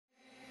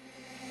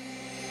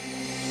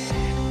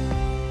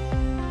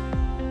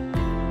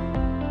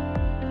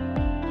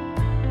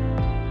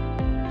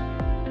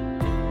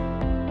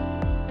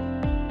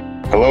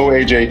Hello,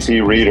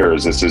 AJT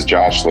readers. This is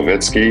Josh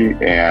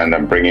Levitsky, and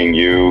I'm bringing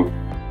you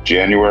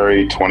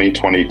January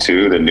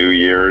 2022, the New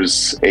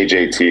Year's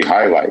AJT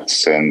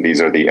highlights. And these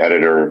are the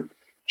editor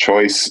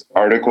choice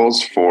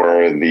articles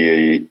for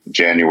the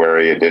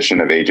January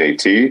edition of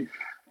AJT.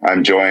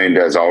 I'm joined,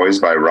 as always,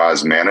 by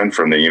Roz Mannon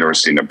from the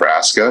University of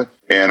Nebraska.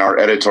 And our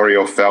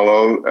editorial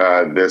fellow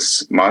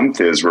this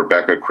month is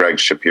Rebecca Craig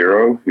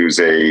Shapiro, who's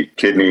a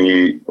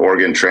kidney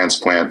organ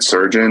transplant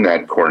surgeon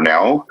at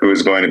Cornell, who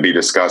is going to be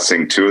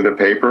discussing two of the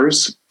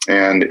papers.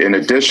 And in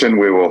addition,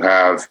 we will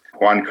have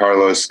Juan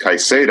Carlos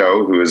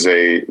Caicedo, who is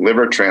a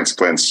liver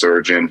transplant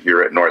surgeon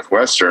here at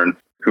Northwestern,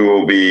 who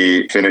will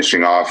be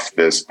finishing off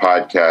this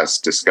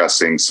podcast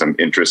discussing some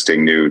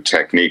interesting new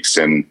techniques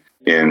in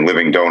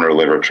living donor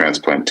liver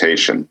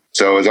transplantation.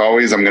 So as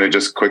always, I'm going to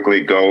just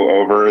quickly go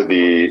over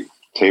the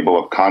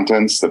table of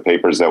contents, the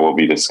papers that we'll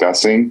be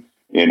discussing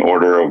in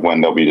order of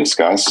when they'll be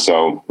discussed.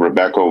 So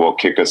Rebecca will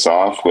kick us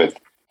off with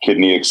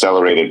Kidney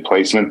Accelerated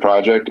Placement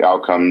Project,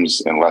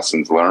 Outcomes and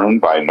Lessons Learned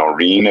by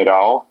Noreen et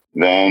al.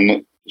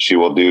 Then she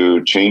will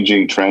do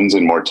Changing Trends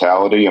in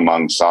Mortality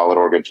Among Solid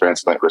Organ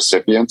Transplant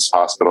Recipients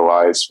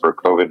Hospitalized for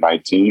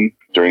COVID-19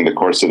 During the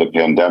Course of the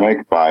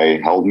Pandemic by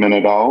Heldman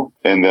et al.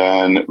 And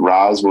then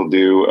Roz will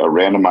do a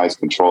randomized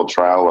controlled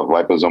trial of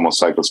liposomal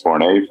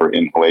cyclosporin A for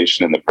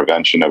inhalation in the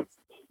prevention of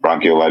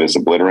bronchiolitis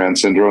obliterans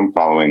syndrome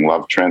following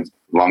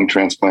lung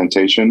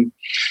transplantation.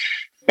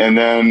 And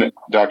then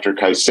Dr.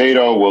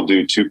 Caicedo will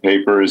do two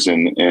papers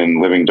in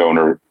living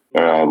donor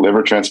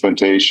liver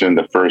transplantation.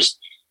 The first,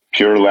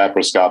 Pure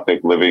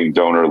Laparoscopic Living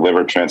Donor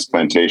Liver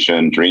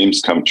Transplantation,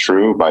 Dreams Come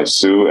True by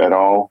Su et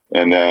al.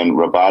 And then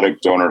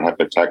Robotic Donor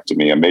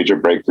Hepatectomy, a major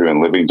breakthrough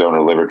in living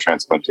donor liver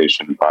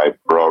transplantation by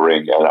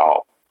Broering et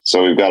al.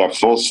 So we've got a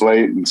full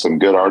slate and some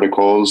good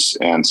articles.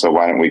 And so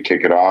why don't we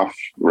kick it off?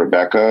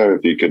 Rebecca,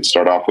 if you could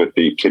start off with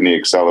the Kidney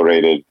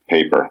Accelerated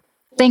paper.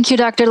 Thank you,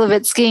 Dr.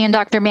 Levitsky and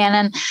Dr.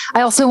 Mannon.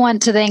 I also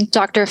want to thank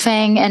Dr.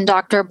 Fang and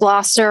Dr.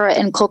 Blosser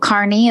and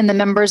Kulkarni and the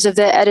members of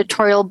the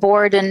editorial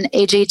board and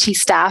AJT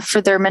staff for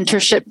their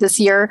mentorship this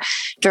year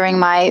during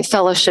my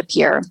fellowship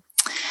year.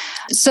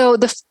 So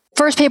the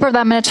first paper that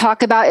I'm going to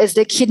talk about is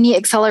the Kidney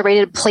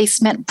Accelerated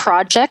Placement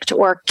Project,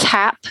 or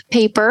CAP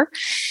paper.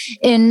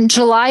 In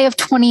July of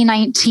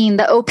 2019,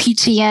 the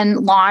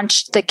OPTN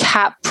launched the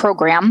CAP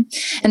program,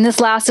 and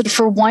this lasted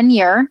for 1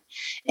 year.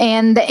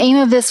 And the aim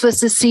of this was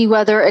to see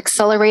whether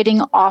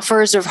accelerating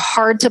offers of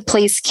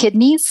hard-to-place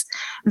kidneys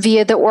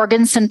via the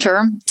organ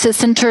center to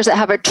centers that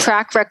have a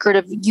track record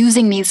of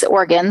using these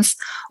organs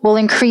will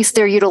increase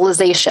their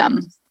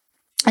utilization.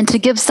 And to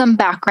give some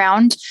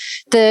background,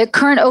 the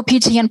current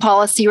OPTN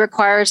policy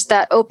requires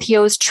that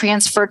OPOs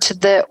transfer to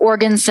the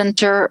organ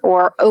center,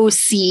 or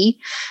OC,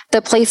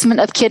 the placement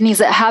of kidneys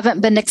that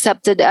haven't been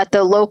accepted at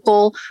the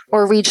local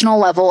or regional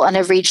level and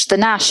have reached the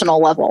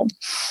national level,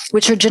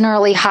 which are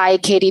generally high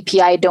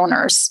KDPI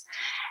donors.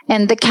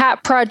 And the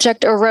CAP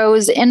project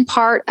arose in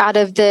part out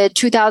of the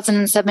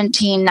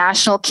 2017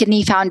 National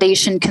Kidney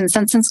Foundation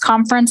Consensus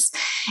Conference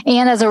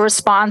and as a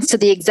response to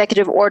the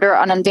executive order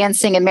on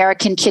advancing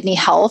American kidney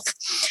health,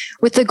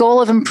 with the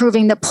goal of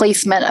improving the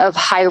placement of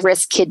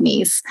high-risk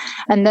kidneys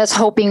and thus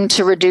hoping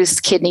to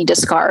reduce kidney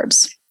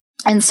discards.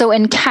 And so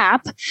in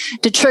CAP,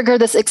 to trigger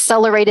this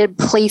accelerated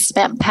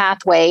placement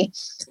pathway,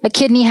 a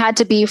kidney had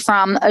to be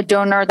from a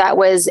donor that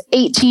was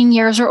 18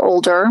 years or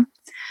older,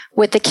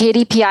 with a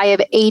KDPI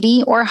of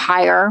 80 or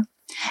higher,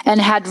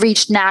 and had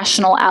reached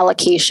national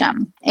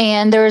allocation.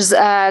 And there's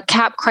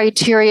CAP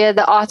criteria.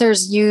 The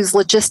authors use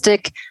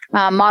logistic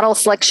model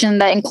selection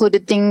that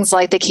included things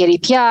like the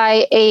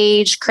KDPI,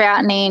 age,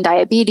 creatinine,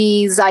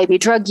 diabetes, IV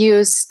drug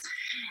use.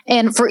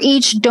 And for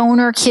each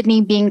donor kidney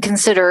being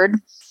considered,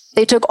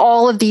 they took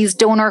all of these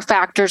donor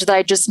factors that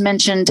I just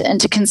mentioned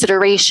into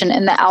consideration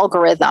in the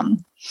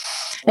algorithm.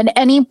 And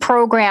any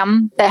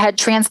program that had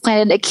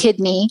transplanted a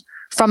kidney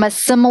from a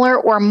similar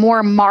or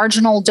more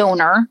marginal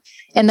donor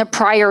in the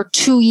prior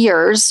 2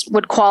 years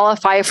would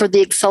qualify for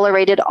the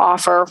accelerated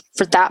offer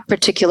for that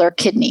particular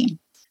kidney.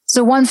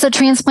 So once the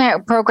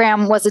transplant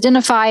program was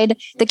identified,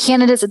 the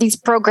candidates of these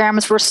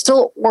programs were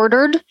still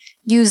ordered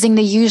using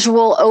the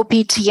usual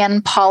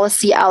OPTN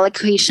policy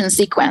allocation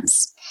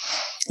sequence.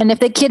 And if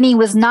the kidney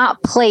was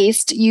not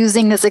placed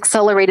using this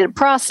accelerated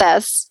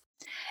process,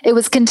 it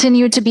was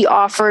continued to be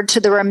offered to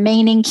the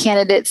remaining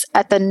candidates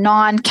at the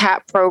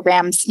non-CAP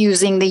programs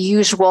using the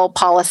usual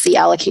policy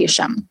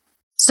allocation.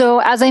 So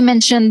as I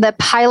mentioned, the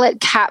pilot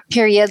CAP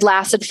period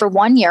lasted for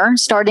 1 year,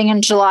 starting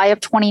in July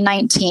of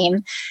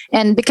 2019.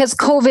 And because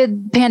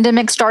COVID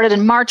pandemic started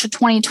in March of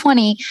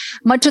 2020,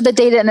 much of the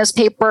data in this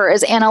paper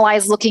is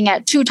analyzed looking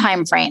at two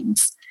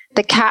timeframes,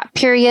 the CAP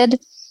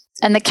period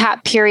and the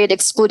CAP period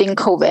excluding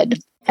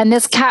COVID. And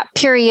this CAP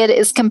period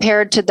is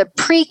compared to the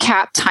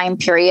pre-CAP time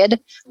period,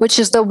 which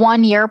is the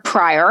 1 year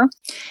prior.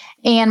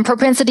 And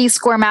propensity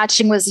score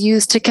matching was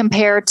used to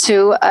compare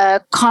to a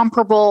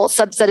comparable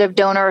subset of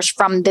donors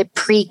from the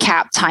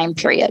pre-CAP time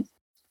period.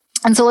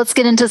 And so let's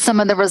get into some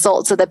of the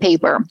results of the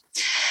paper.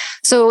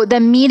 So the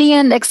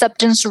median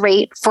acceptance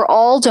rate for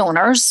all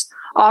donors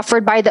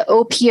offered by the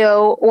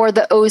OPO or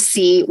the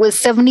OC was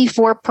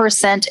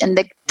 74% in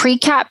the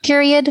pre-cap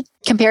period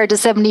compared to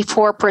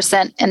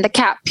 74% in the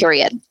cap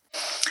period.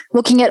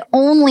 Looking at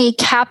only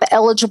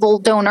cap-eligible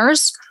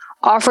donors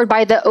offered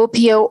by the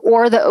OPO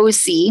or the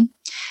OC,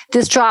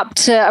 this dropped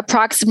to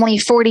approximately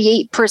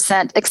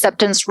 48%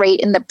 acceptance rate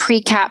in the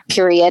pre-cap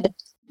period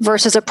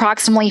versus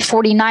approximately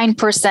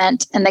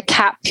 49% in the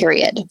cap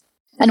period.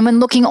 And when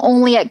looking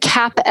only at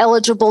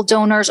cap-eligible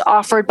donors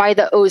offered by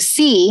the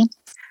OC,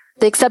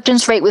 the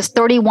acceptance rate was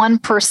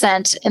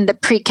 31% in the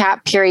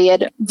pre-cap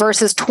period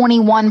versus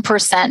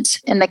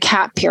 21% in the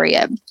cap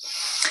period.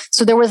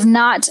 So there was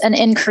not an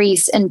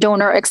increase in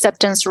donor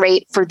acceptance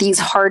rate for these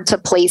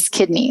hard-to-place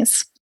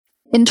kidneys.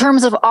 In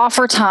terms of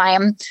offer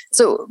time,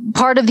 so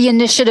part of the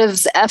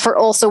initiative's effort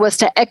also was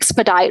to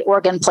expedite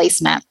organ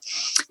placement.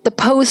 The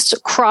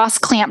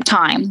post-cross-clamp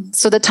time,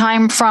 so the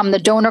time from the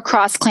donor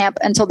cross-clamp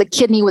until the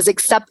kidney was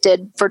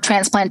accepted for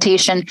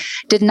transplantation,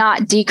 did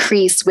not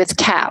decrease with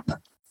CAP.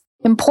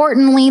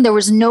 Importantly, there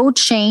was no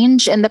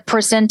change in the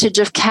percentage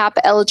of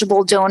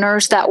CAP-eligible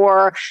donors that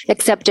were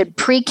accepted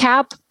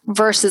pre-CAP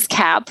versus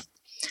CAP,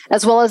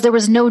 as well as there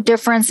was no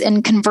difference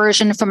in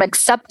conversion from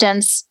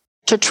acceptance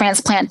to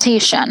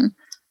transplantation,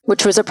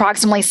 which was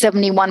approximately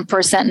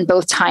 71% in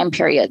both time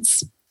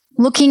periods.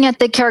 Looking at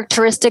the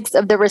characteristics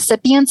of the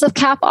recipients of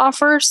CAP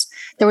offers,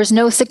 there was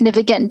no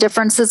significant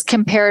differences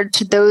compared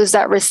to those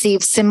that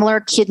received similar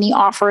kidney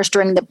offers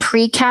during the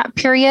pre-CAP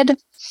period.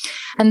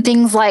 And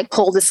things like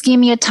cold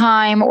ischemia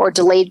time or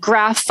delayed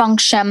graft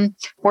function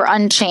were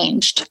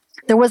unchanged.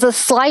 There was a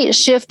slight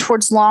shift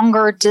towards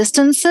longer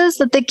distances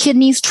that the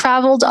kidneys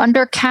traveled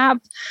under CAP,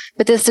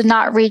 but this did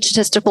not reach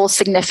statistical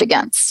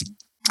significance.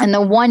 And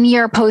the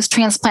 1-year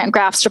post-transplant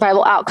graft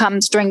survival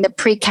outcomes during the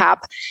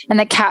pre-CAP and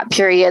the CAP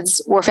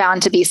periods were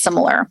found to be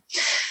similar.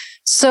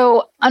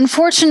 So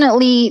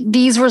unfortunately,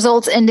 these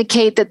results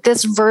indicate that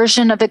this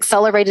version of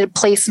accelerated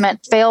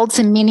placement failed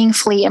to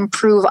meaningfully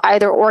improve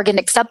either organ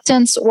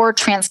acceptance or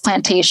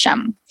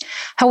transplantation.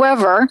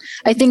 However,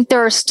 I think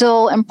there are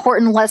still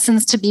important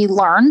lessons to be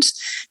learned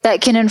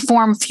that can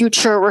inform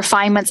future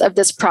refinements of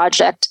this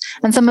project.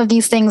 And some of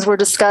these things were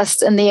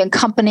discussed in the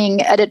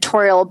accompanying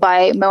editorial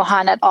by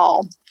Mohan et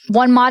al.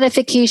 One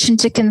modification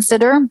to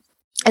consider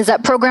is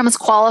that programs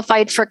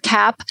qualified for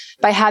CAP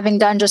by having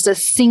done just a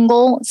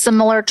single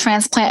similar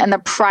transplant in the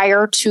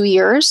prior 2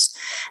 years.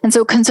 And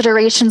so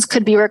considerations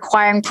could be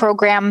requiring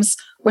programs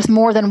with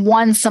more than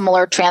one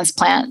similar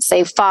transplant,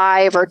 say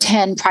 5 or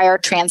 10 prior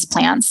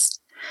transplants,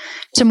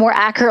 to more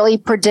accurately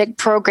predict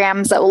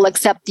programs that will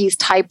accept these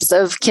types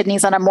of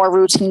kidneys on a more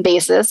routine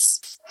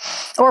basis,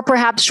 or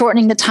perhaps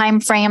shortening the time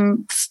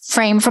frame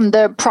from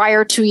the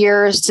prior 2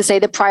 years to, say,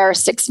 the prior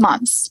 6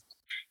 months.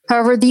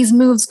 However, these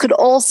moves could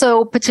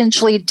also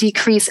potentially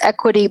decrease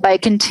equity by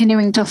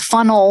continuing to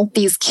funnel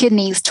these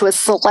kidneys to a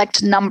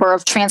select number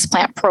of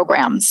transplant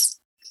programs.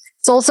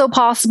 It's also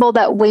possible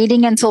that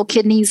waiting until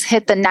kidneys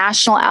hit the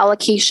national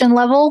allocation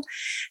level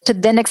to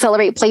then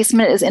accelerate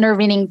placement is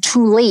intervening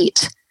too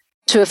late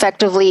to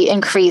effectively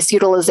increase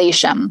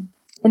utilization.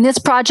 In this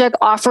project,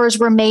 offers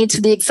were made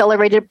to the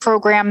accelerated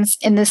programs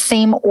in the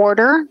same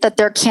order that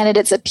their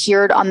candidates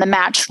appeared on the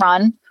match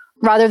run,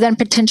 rather than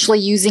potentially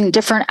using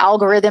different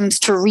algorithms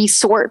to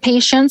resort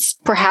patients,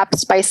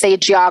 perhaps by, say,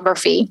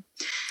 geography.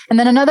 And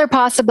then another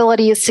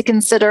possibility is to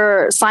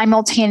consider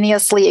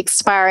simultaneously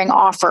expiring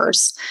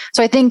offers.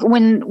 So I think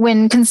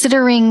when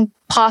considering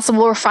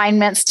possible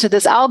refinements to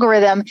this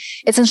algorithm,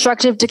 it's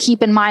instructive to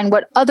keep in mind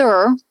what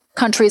other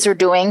countries are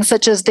doing,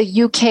 such as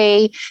the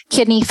UK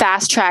Kidney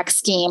Fast Track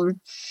scheme,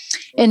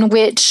 in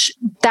which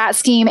that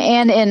scheme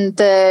and in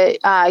the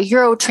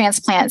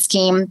Eurotransplant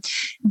scheme,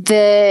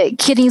 the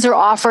kidneys are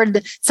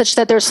offered such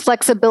that there's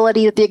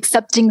flexibility that the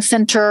accepting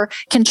center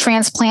can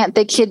transplant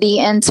the kidney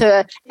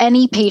into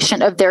any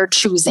patient of their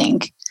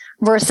choosing,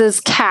 versus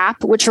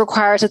CAP, which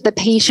requires that the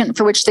patient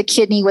for which the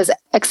kidney was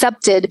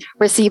accepted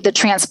receive the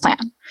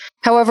transplant.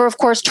 However, of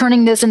course,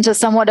 turning this into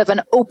somewhat of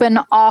an open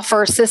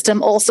offer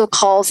system also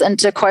calls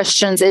into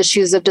questions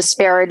issues of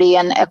disparity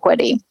and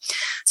equity.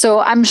 So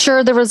I'm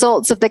sure the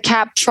results of the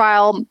CAP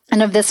trial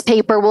and of this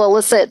paper will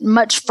elicit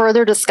much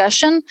further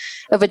discussion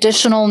of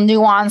additional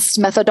nuanced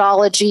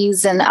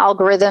methodologies and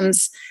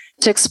algorithms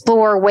to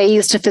explore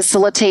ways to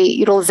facilitate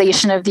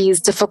utilization of these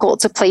difficult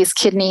to place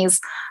kidneys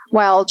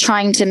while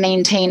trying to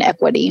maintain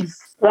equity.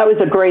 That was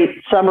a great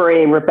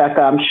summary, Rebecca.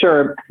 I'm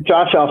sure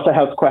Josh also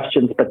has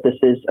questions, but this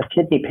is a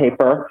kidney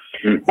paper.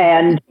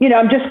 And,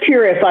 I'm just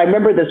curious. I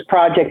remember this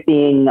project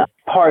being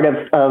part of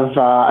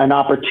an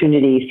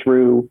opportunity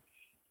through,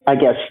 I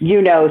guess,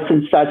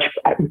 and such.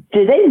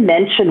 Did they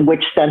mention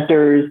which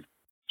centers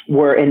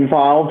were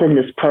involved in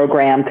this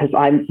program? Because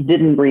I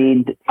didn't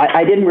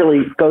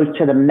really go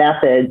to the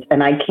methods,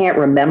 and I can't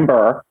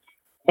remember.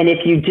 And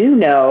if you do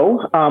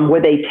know, were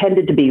they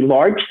tended to be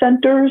large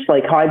centers,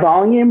 like high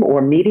volume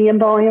or medium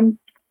volume?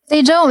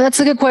 They don't. That's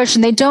a good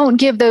question. They don't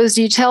give those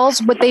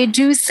details. What they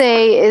do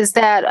say is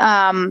that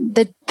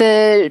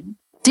the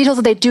details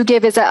that they do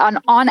give is that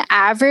on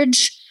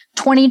average,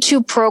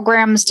 22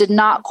 programs did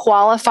not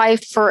qualify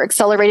for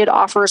accelerated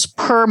offers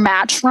per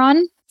match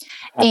run.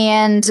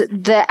 And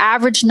the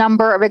average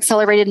number of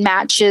accelerated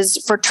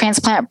matches for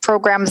transplant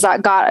programs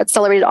that got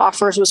accelerated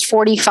offers was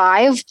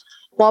 45,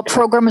 while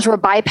programs were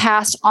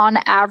bypassed on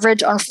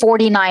average on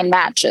 49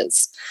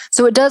 matches.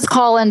 So it does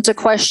call into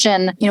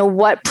question,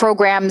 what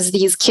programs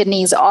these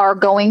kidneys are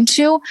going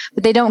to,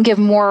 but they don't give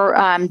more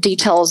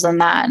details than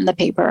that in the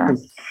paper.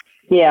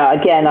 Yeah,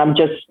 again, I'm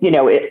just,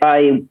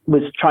 I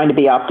was trying to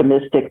be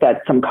optimistic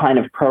that some kind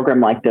of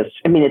program like this,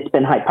 it's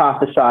been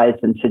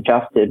hypothesized and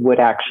suggested would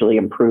actually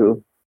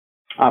improve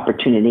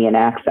opportunity and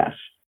access.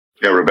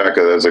 Yeah,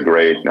 Rebecca, that's a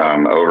great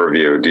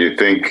overview. Do you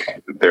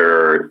think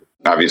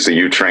obviously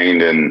you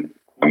trained in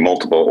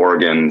multiple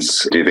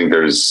organs. Do you think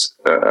there's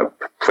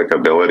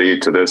applicability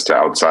to this to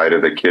outside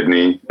of the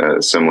kidney,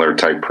 similar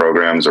type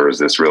programs, or is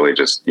this really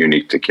just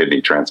unique to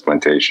kidney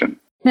transplantation?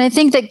 And I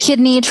think that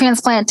kidney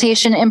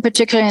transplantation, in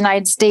particular in the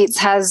United States,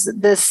 has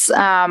this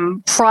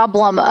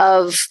problem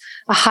of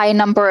a high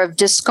number of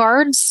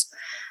discards.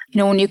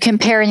 When you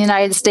compare in the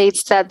United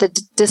States that the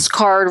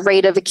discard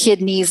rate of the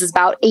kidneys is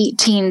about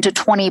 18 to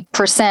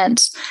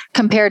 20%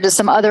 compared to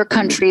some other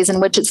countries in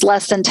which it's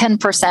less than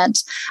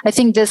 10%. I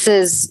think this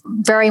is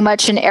very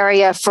much an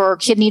area for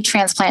kidney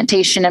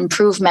transplantation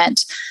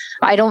improvement.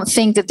 I don't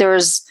think that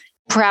there's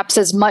perhaps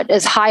as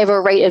high of a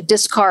rate of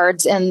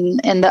discards in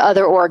the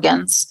other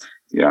organs.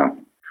 Yeah.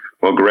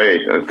 Well,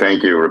 great.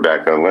 Thank you,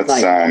 Rebecca.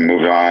 Let's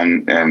move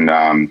on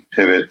and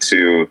pivot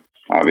to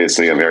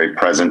obviously a very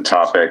present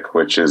topic,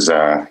 which is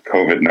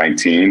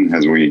COVID-19,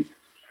 as we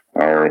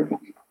are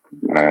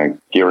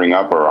gearing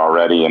up or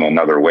already in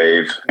another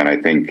wave. And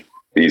I think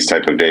these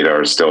type of data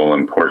are still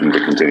important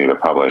to continue to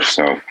publish.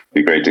 So it'd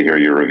be great to hear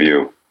your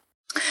review.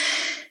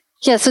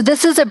 Yeah, so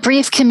this is a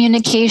brief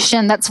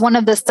communication. That's one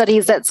of the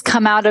studies that's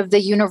come out of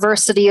the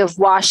University of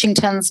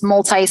Washington's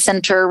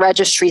multi-center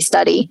registry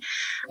study.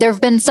 There have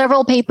been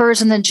several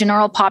papers in the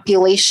general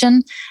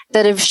population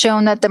that have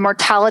shown that the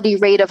mortality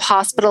rate of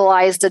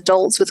hospitalized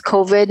adults with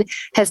COVID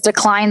has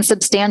declined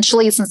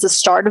substantially since the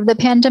start of the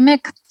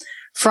pandemic,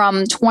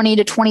 from 20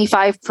 to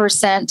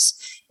 25%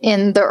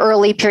 in the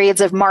early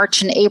periods of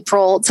March and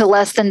April to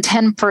less than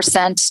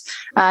 10%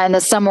 in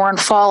the summer and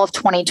fall of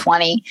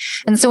 2020.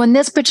 And so in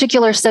this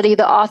particular study,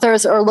 the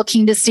authors are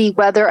looking to see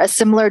whether a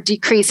similar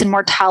decrease in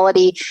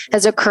mortality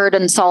has occurred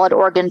in solid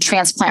organ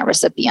transplant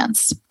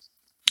recipients.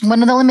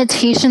 One of the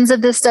limitations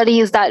of this study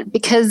is that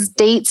because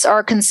dates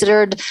are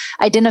considered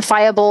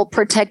identifiable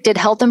protected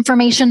health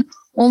information,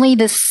 only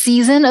the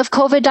season of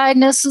COVID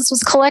diagnosis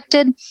was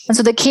collected. And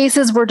so the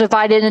cases were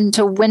divided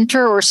into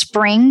winter or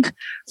spring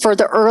for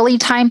the early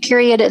time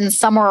period and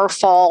summer or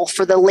fall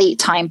for the late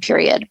time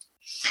period.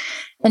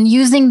 And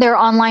using their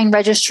online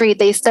registry,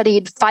 they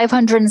studied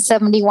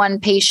 571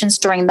 patients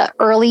during the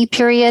early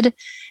period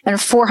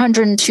and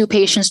 402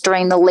 patients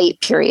during the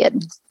late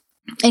period.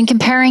 In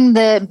comparing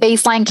the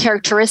baseline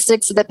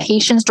characteristics of the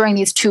patients during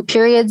these two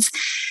periods,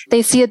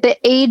 they see that the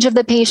age of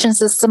the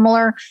patients is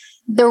similar.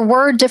 There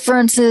were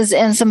differences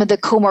in some of the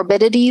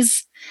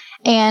comorbidities,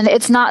 and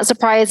it's not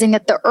surprising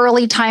that the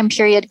early time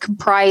period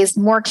comprised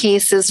more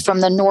cases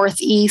from the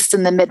Northeast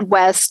and the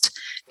Midwest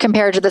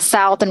compared to the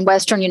South and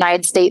Western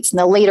United States in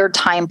the later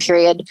time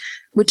period,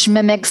 which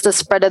mimics the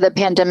spread of the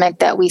pandemic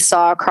that we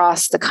saw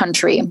across the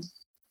country.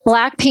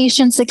 Black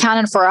patients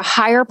accounted for a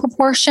higher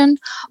proportion,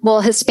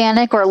 while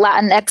Hispanic or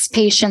Latinx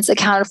patients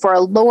accounted for a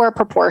lower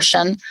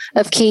proportion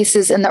of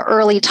cases in the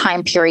early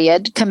time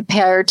period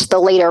compared to the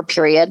later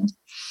period.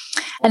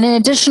 And an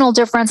additional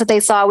difference that they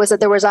saw was that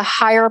there was a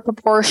higher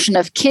proportion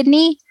of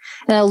kidney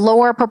and a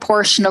lower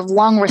proportion of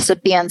lung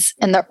recipients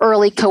in the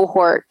early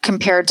cohort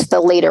compared to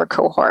the later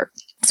cohort.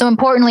 So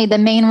importantly, the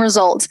main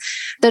result,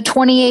 the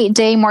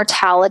 28-day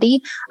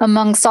mortality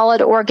among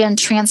solid organ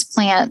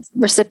transplant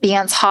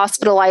recipients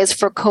hospitalized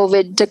for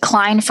COVID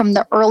declined from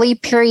the early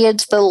period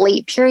to the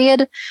late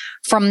period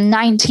from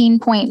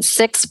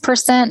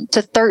 19.6%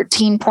 to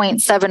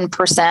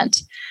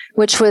 13.7%,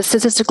 which was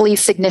statistically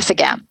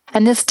significant.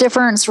 And this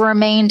difference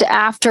remained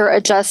after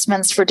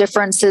adjustments for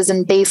differences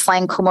in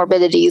baseline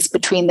comorbidities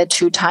between the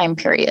two time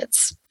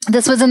periods.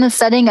 This was in the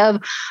setting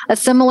of a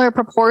similar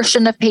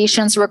proportion of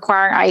patients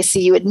requiring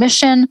ICU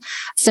admission,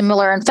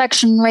 similar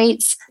infection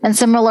rates, and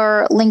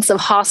similar lengths of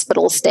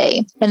hospital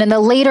stay. And in the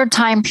later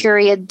time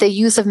period, the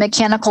use of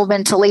mechanical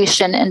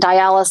ventilation and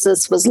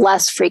dialysis was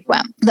less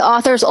frequent. The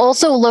authors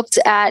also looked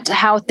at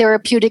how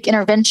therapeutic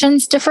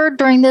interventions differed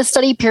during the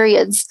study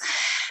periods,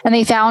 and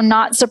they found,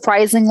 not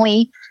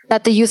surprisingly,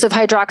 that the use of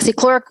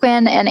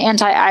hydroxychloroquine and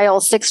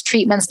anti-IL-6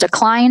 treatments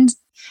declined,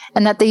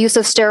 and that the use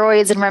of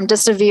steroids and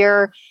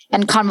remdesivir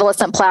and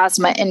convalescent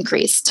plasma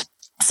increased.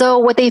 So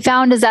what they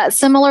found is that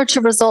similar to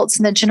results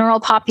in the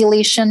general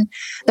population,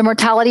 the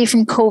mortality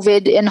from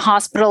COVID in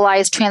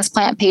hospitalized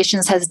transplant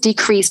patients has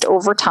decreased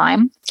over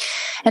time.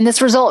 And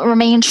this result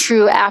remained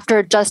true after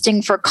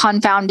adjusting for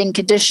confounding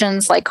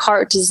conditions like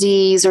heart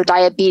disease or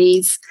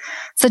diabetes,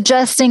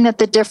 suggesting that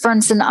the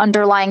difference in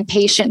underlying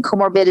patient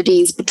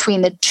comorbidities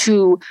between the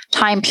two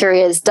time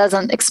periods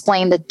doesn't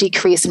explain the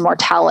decrease in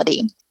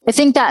mortality. I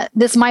think that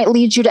this might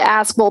lead you to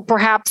ask, well,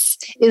 perhaps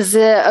is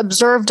the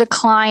observed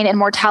decline in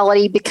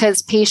mortality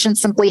because patients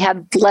simply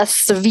had less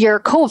severe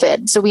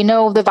COVID? So we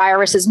know the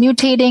virus is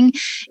mutating,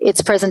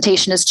 its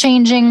presentation is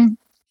changing.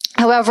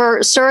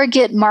 However,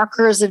 surrogate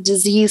markers of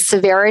disease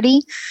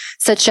severity,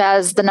 such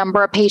as the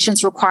number of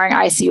patients requiring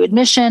ICU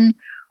admission,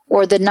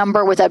 or the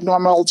number with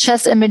abnormal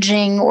chest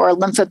imaging or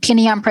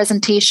lymphopenia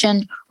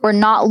presentation, were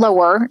not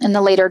lower in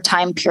the later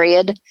time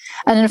period.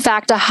 And in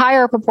fact, a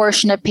higher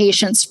proportion of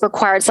patients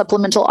required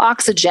supplemental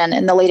oxygen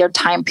in the later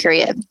time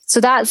period. So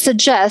that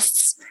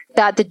suggests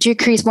that the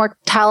decreased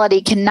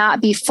mortality cannot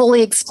be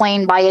fully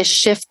explained by a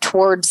shift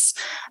towards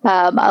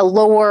a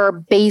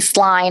lower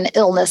baseline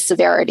illness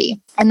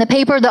severity. In the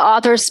paper, the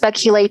authors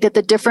speculate that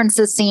the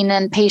differences seen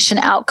in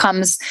patient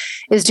outcomes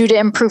is due to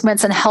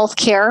improvements in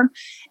healthcare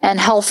and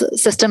health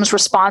systems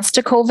response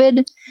to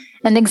COVID.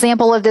 An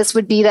example of this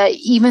would be that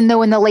even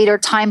though in the later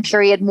time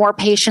period, more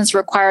patients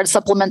required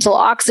supplemental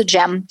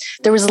oxygen,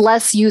 there was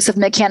less use of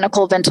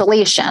mechanical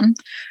ventilation,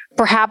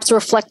 perhaps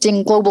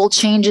reflecting global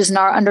changes in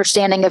our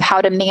understanding of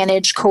how to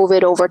manage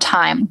COVID over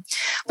time.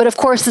 But of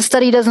course, the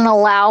study doesn't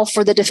allow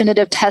for the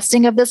definitive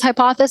testing of this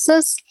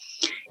hypothesis.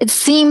 It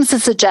seems to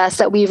suggest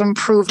that we've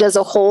improved as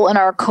a whole in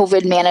our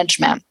COVID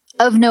management.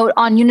 Of note,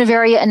 on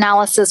univariate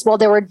analysis, while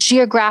there were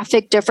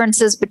geographic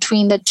differences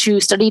between the two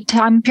study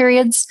time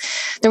periods,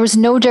 there was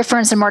no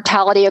difference in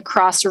mortality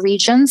across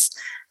regions,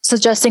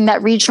 suggesting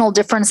that regional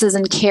differences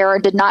in care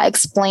did not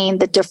explain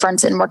the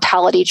difference in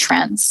mortality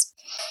trends.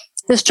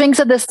 The strengths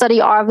of this study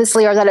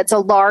obviously are that it's a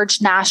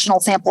large national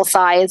sample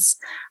size.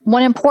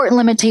 One important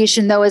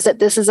limitation, though, is that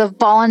this is a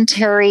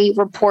voluntary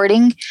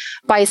reporting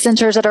by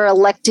centers that are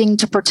electing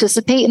to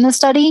participate in the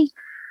study,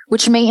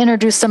 which may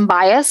introduce some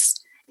bias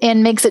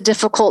and makes it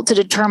difficult to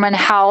determine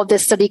how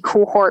this study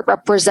cohort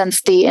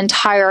represents the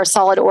entire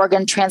solid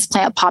organ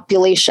transplant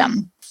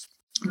population.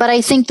 But I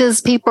think this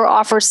paper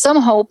offers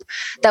some hope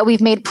that we've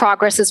made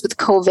progresses with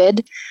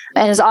COVID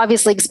and is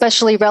obviously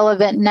especially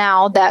relevant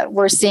now that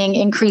we're seeing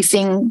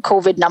increasing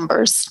COVID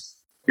numbers.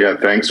 Yeah,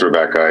 thanks,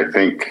 Rebecca. I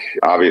think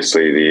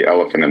obviously the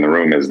elephant in the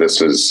room is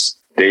this was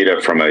data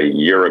from a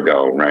year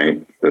ago,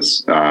 right?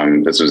 This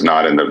was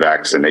not in the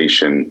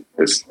vaccination,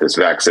 this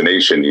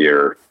vaccination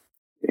year.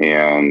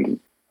 And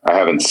I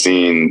haven't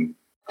seen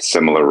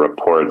similar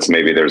reports.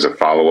 Maybe there's a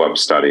follow-up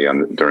study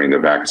during the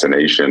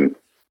vaccination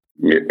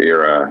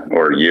era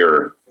or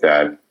year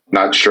that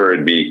not sure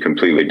it'd be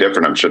completely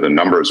different. I'm sure the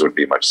numbers would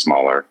be much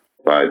smaller,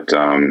 but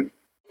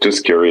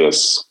just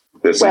curious.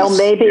 It's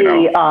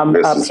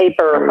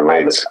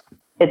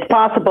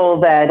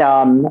possible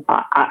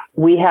that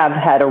we have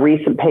had a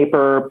recent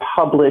paper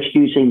published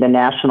using the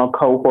National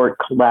Cohort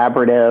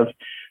Collaborative,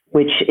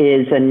 which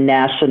is a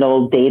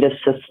national data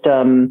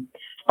system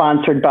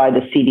sponsored by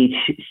the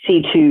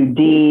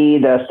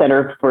C2D, the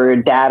Center for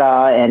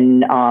Data,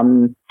 and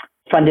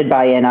funded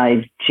by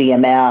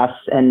NIGMS,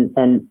 and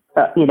an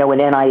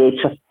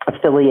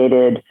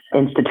NIH-affiliated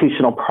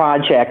institutional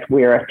project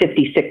where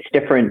 56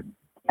 different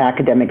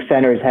academic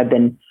centers have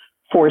been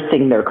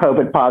forcing their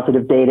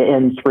COVID-positive data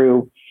in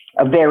through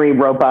a very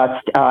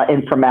robust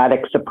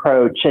informatics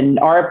approach. And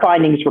our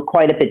findings were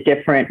quite a bit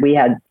different. We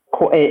had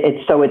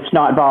it's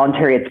not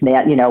voluntary. It's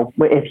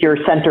if your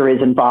center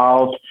is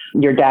involved,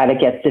 your data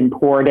gets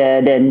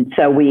imported. And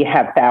so we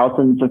have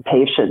thousands of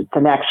patients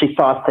and actually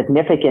saw a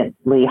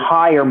significantly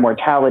higher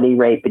mortality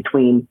rate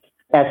between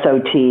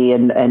SOT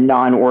and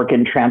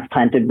non-organ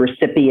transplanted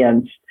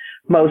recipients,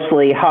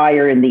 mostly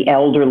higher in the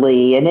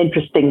elderly. And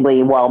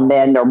interestingly, while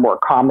men are more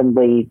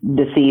commonly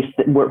deceased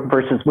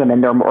versus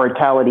women, their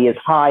mortality is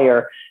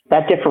higher.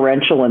 That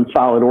differential in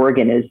solid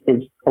organ is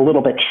a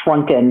little bit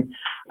shrunken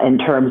in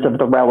terms of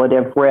the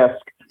relative risk.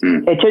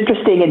 It's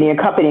interesting in the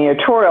accompanying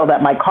editorial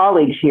that my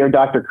colleagues here,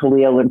 Dr.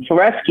 Khalil and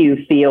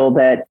Florescu, feel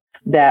that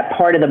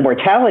part of the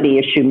mortality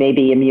issue may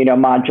be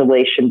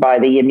immunomodulation by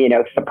the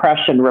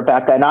immunosuppression,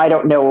 Rebecca. And I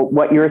don't know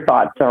what your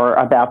thoughts are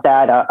about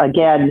that.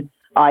 Again,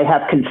 I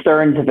have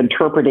concerns of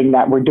interpreting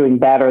that we're doing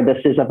better.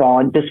 This was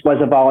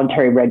a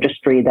voluntary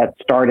registry that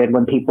started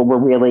when people were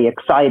really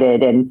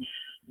excited, and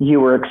you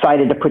were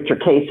excited to put your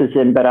cases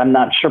in, but I'm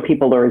not sure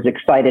people are as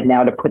excited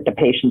now to put the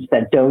patients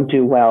that don't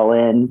do well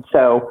in.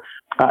 So,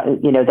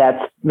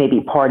 that's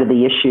maybe part of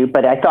the issue.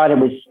 But I thought it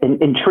was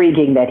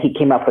intriguing that he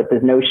came up with the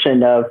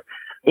notion of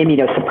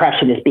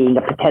immunosuppression as being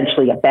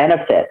potentially a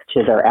benefit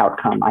to their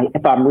outcome.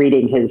 If I'm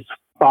reading his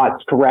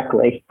thoughts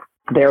correctly.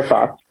 Their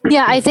thoughts.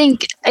 Yeah, I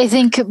think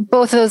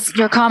both of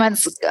your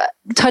comments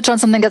touch on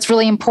something that's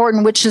really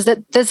important, which is that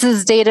this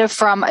is data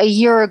from a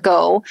year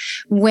ago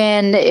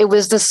when it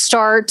was the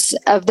start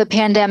of the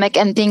pandemic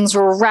and things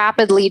were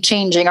rapidly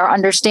changing. Our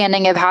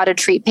understanding of how to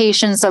treat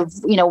patients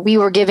we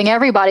were giving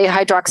everybody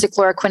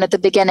hydroxychloroquine at the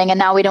beginning, and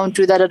now we don't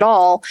do that at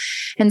all.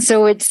 And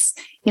so it's,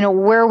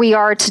 where we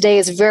are today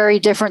is very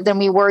different than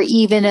we were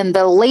even in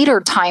the later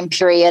time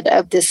period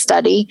of this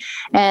study.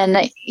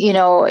 And,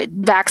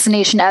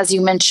 vaccination, as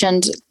you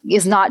mentioned,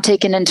 is not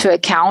taken into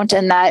account,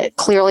 and that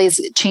clearly is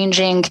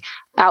changing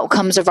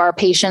outcomes of our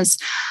patients.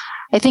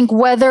 I think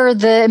whether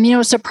the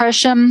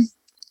immunosuppression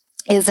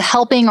is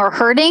helping or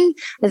hurting.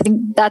 I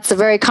think that's a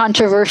very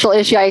controversial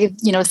issue.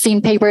 I've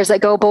seen papers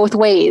that go both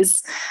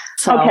ways.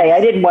 So. Okay, I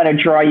didn't want to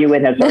draw you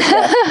in as our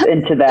guest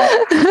into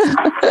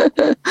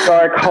that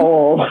dark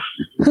hole.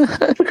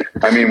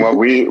 I mean, what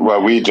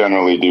we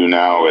generally do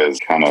now is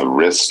kind of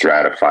risk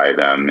stratify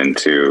them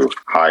into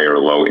high or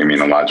low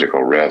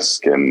immunological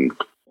risk and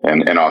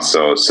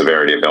also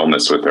severity of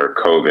illness with their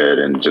COVID,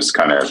 and just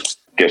kind of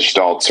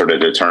gestalt sort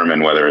of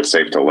determine whether it's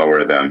safe to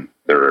lower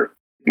their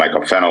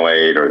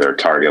mycophenolate or their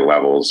target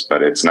levels.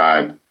 But it's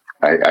not,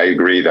 I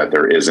agree that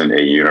there isn't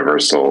a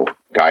universal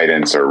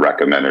guidance or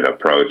recommended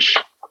approach,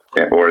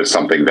 or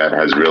something that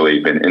has really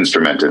been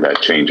instrumented that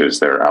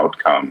changes their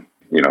outcome,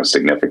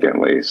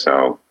 significantly.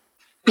 So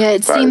yeah,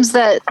 seems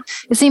that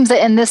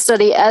in this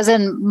study, as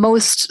in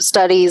most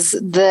studies,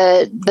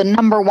 the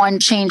number one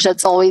change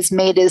that's always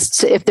made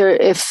is if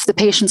the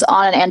patient's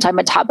on an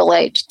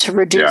antimetabolite to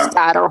reduce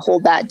that or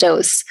hold that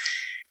dose.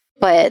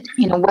 But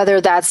whether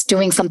that's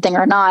doing something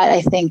or not,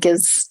 I think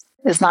is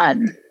not.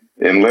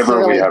 In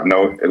liver, we have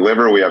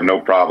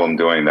no problem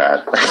doing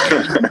that,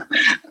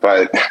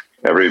 but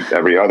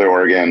every other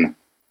organ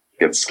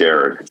gets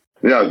scared.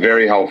 Yeah,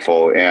 very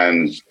helpful,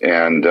 and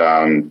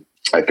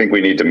I think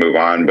we need to move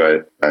on,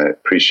 but I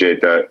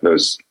appreciate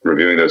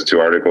reviewing those two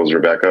articles,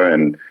 Rebecca.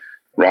 And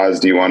Roz,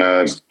 do you want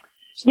to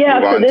move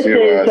on to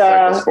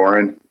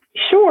cyclosporin?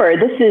 Sure.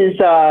 This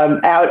is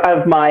out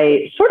of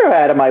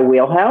my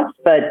wheelhouse,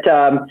 but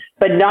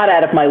not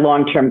out of my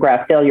long-term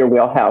graft failure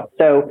wheelhouse.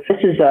 So this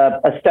is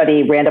a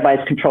study,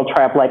 randomized controlled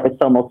trial of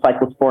liposomal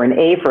cyclosporin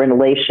A for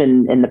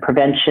inhalation in the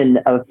prevention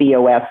of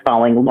BOS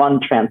following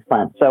lung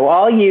transplant. So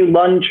all you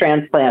lung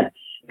transplant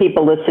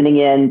people listening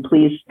in,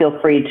 please feel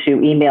free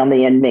to email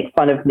me and make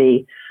fun of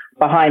me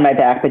behind my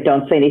back, but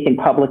don't say anything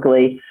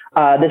publicly.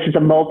 This is a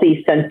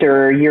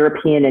multi-center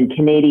European and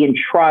Canadian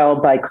trial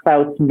by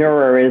Klaus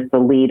Neurer as the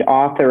lead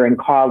author and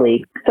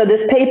colleague. So this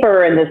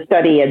paper and this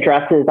study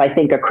addresses, I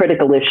think, a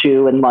critical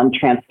issue in lung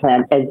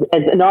transplant. As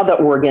in other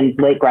organs,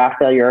 late graft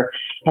failure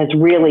has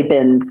really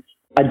been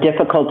a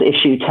difficult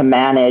issue to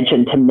manage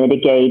and to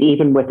mitigate,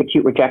 even with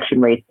acute rejection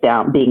rates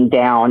being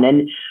down.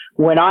 And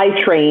when I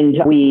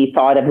trained, we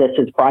thought of this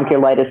as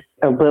bronchiolitis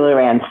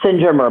obliterans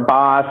syndrome, or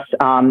BOS,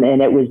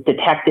 and it was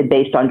detected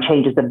based on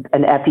changes of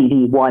an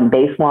FEV1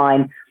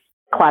 baseline,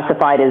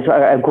 classified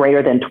as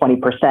greater than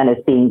 20%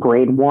 as being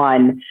grade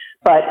 1.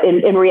 But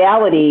in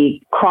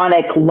reality,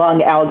 chronic lung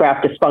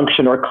allograft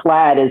dysfunction, or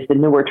CLAD, is the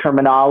newer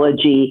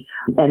terminology,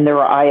 and there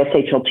are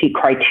ISHLT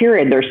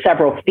criteria. There are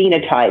several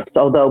phenotypes,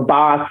 although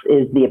BOS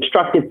is the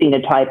obstructive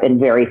phenotype and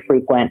very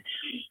frequent.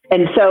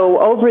 And so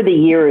over the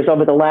years,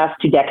 over the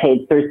last 2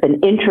 decades, there's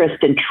been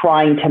interest in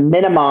trying to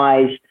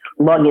minimize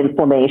lung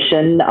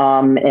inflammation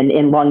and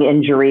in lung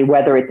injury,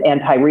 whether it's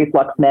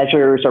anti-reflux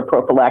measures or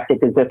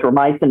prophylactic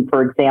azithromycin,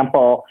 for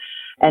example.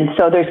 And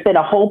so there's been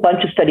a whole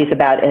bunch of studies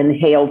about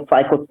inhaled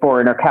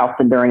cyclosporin or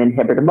calcineurin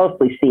inhibitor,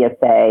 mostly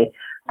CSA.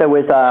 There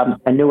was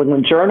a New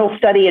England Journal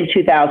study in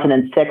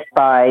 2006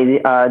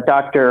 by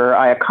Dr.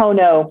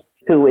 Iacono,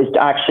 who is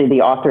actually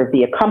the author of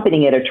the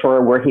accompanying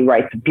editorial, where he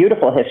writes a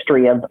beautiful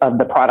history of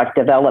the product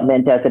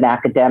development as an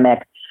academic.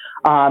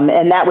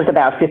 And that was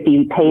about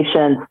 50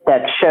 patients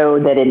that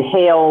showed that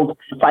inhaled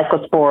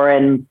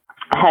cyclosporin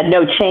had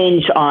no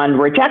change on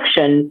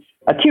rejection,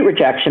 acute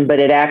rejection, but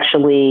it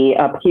actually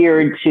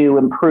appeared to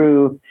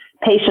improve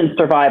patient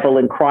survival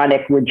in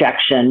chronic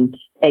rejection,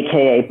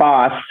 aka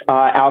BOS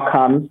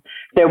outcomes.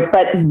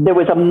 But there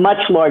was a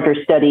much larger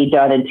study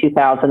done in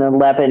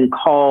 2011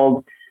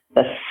 called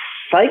the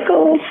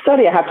Cycle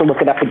study. I have to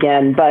look it up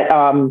again, but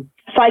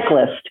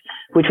Cyclist,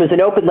 which was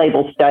an open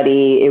label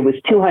study. It was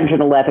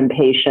 211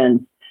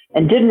 patients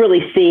and didn't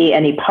really see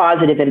any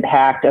positive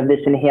impact of this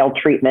inhaled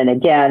treatment.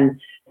 Again,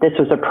 this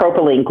was a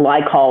propylene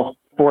glycol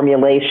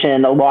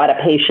formulation. A lot of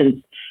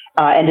patients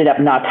ended up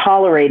not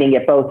tolerating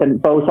it, in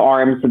both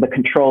arms of the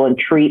control and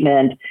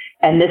treatment.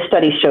 And this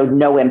study showed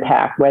no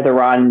impact,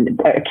 whether on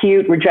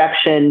acute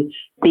rejection,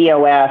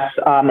 BOS,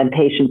 and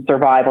patient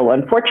survival.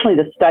 Unfortunately,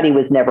 the study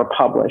was never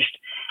published.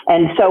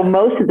 And so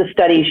most of the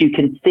studies you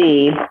can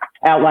see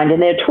outlined in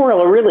the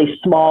editorial are really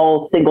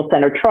small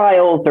single-center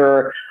trials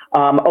or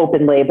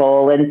open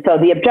label. And so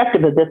the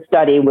objective of this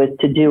study was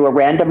to do a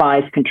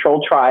randomized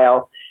controlled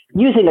trial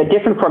using a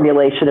different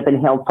formulation of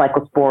inhaled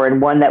cyclosporin,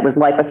 one that was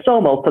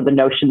liposomal, so the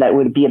notion that it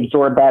would be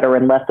absorbed better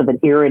and less of an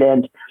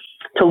irritant,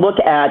 to look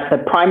at the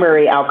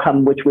primary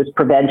outcome, which was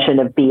prevention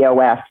of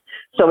BOS.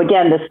 So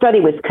again, the study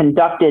was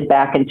conducted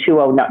back in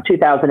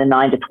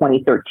 2009 to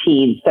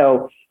 2013.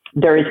 So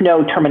there is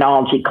no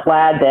terminology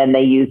CLAD then.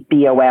 They use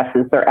BOS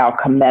as their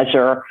outcome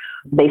measure.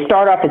 They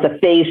start off as a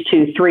phase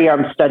 2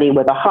 3-arm study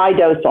with a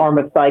high-dose arm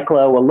of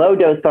cyclo, a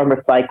low-dose arm of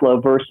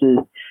cyclo versus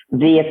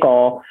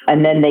vehicle.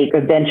 And then they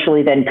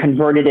eventually then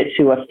converted it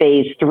to a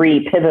phase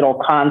 3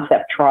 pivotal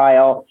concept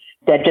trial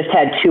that just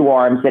had 2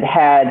 arms. It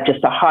had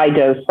just a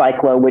high-dose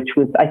cyclo, which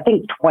was, I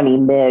think, 20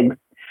 mg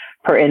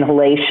per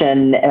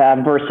inhalation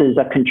versus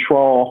a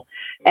control.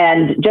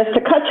 And just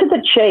to cut to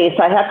the chase,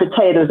 I have to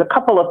tell you, there's a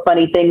couple of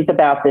funny things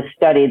about this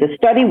study. The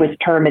study was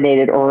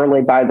terminated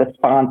early by the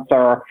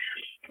sponsor.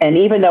 And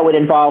even though it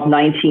involved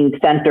 19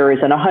 centers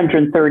and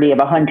 130 of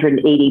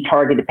 180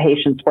 targeted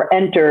patients were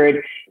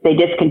entered, they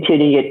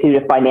discontinued it due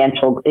to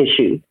financial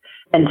issues.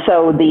 And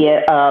so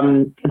the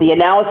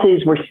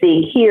analyses we're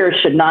seeing here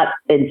should not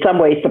in some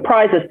ways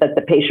surprise us that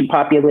the patient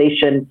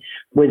population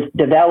was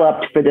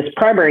developed for this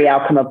primary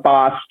outcome of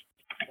BOS,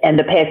 and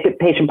the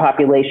patient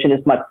population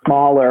is much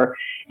smaller.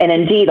 And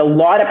indeed, a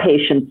lot of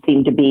patients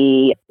seem to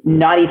be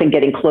not even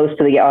getting close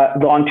to the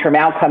long-term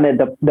outcome. And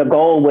the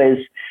goal was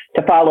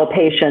to follow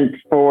patients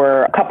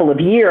for a couple of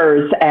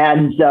years,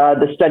 and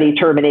the study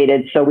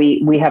terminated. So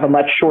we have a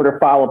much shorter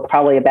follow-up,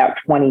 probably about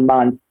 20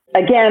 months.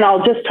 Again,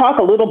 I'll just talk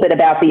a little bit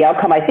about the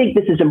outcome. I think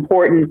this is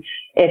important.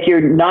 If you're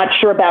not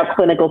sure about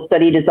clinical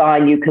study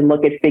design, you can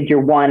look at Figure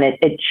 1.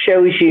 It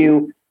shows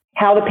you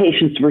how the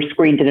patients were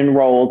screened and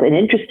enrolled. And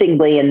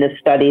interestingly, in this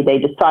study, they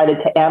decided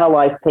to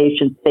analyze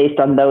patients based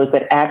on those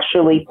that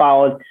actually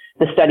followed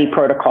the study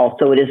protocol.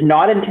 So it is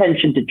not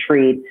intention to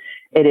treat.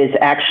 It is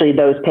actually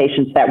those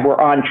patients that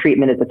were on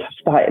treatment at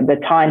the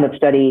time of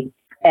study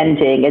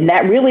ending. And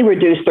that really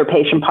reduced their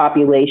patient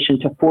population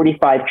to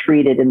 45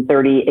 treated and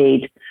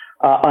 38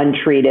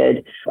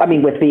 untreated,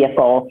 with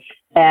vehicle.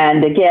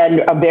 And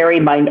again,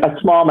 a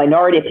small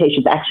minority of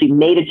patients actually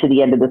made it to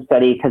the end of the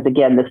study because,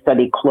 again, the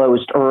study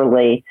closed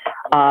early.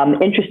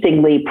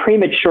 Interestingly,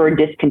 premature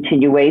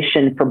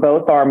discontinuation for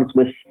both arms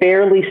was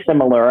fairly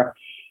similar,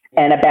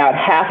 and about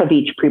half of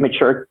each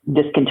premature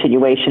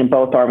discontinuation in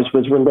both arms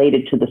was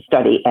related to the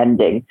study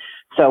ending.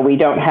 So we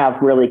don't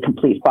have really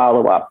complete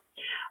follow-up.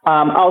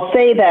 I'll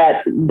say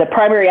that the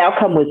primary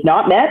outcome was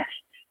not met.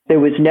 There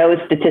was no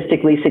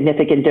statistically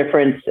significant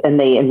difference, and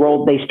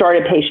they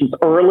started patients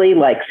early,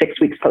 like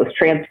 6 weeks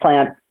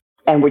post-transplant,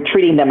 and were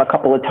treating them a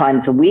couple of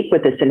times a week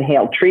with this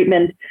inhaled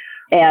treatment.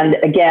 And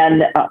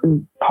again,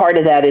 part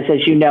of that is,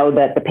 as you know,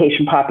 that the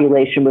patient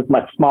population was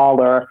much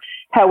smaller.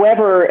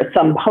 However,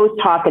 some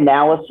post hoc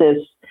analysis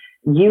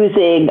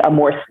using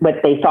what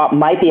they thought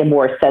might be a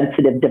more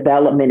sensitive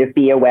development of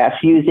BOS,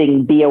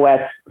 using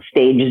BOS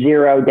stage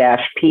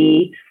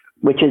 0-P,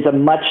 which is a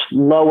much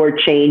lower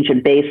change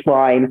in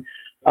baseline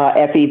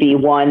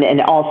FEV1 and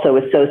also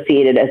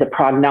associated as a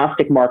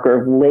prognostic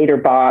marker of later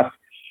BOS,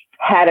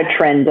 had a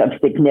trend of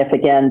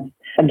significance.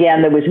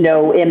 Again, there was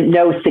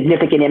no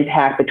significant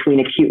impact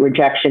between acute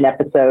rejection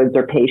episodes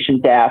or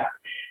patient death.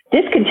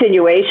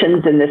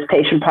 Discontinuations in this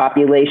patient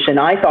population,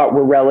 I thought,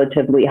 were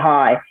relatively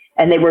high,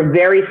 and they were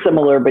very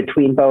similar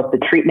between both the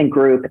treatment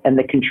group and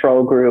the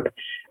control group.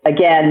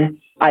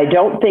 Again, I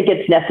don't think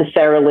it's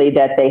necessarily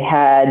that they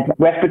had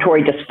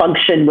respiratory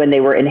dysfunction when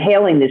they were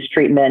inhaling this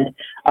treatment.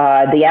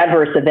 The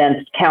adverse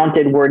events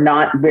counted were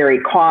not very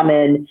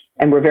common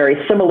and were very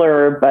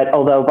similar, but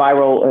although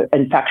viral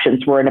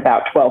infections were in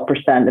about 12%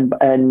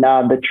 in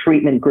the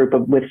treatment group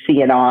with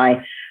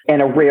CNI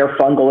and a rare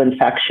fungal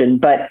infection.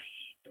 But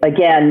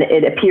again,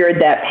 it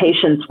appeared that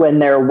patients, when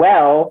they're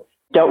well,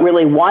 don't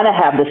really want to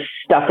have this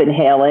stuff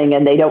inhaling,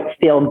 and they don't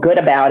feel good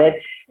about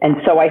it. And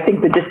so I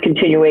think the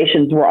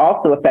discontinuations were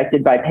also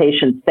affected by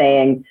patients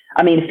saying,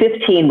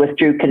 15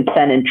 withdrew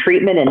consent in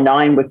treatment and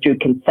 9 withdrew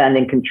consent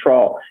in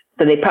control.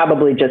 So they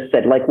probably just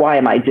said, why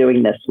am I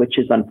doing this? Which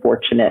is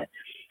unfortunate.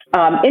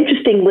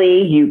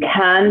 Interestingly, you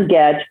can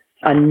get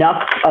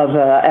enough of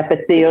a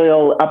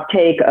epithelial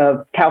uptake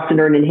of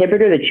calcineurin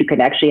inhibitor that you can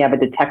actually have a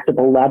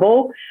detectable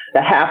level.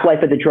 The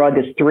half-life of the drug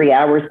is 3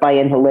 hours by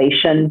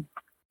inhalation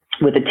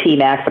with a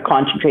Tmax, a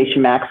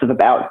concentration max of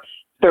about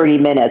 30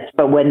 minutes.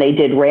 But when they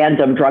did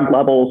random drug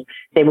levels,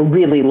 they were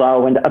really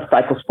low of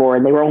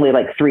cyclosporin. They were only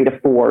 3 to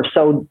 4.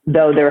 So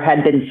though there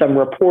had been some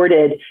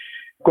reported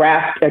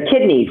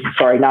kidney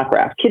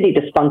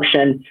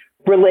dysfunction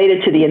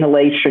related to the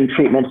inhalation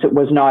treatments, it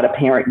was not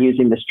apparent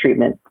using this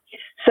treatment.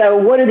 So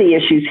what are the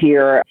issues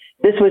here?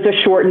 This was a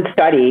shortened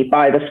study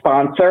by the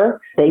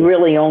sponsor. They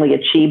really only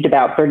achieved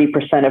about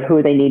 30% of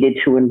who they needed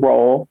to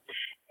enroll.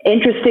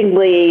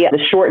 Interestingly,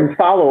 the shortened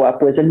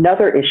follow-up was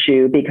another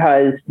issue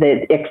because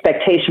the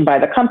expectation by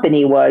the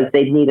company was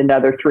they'd need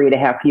another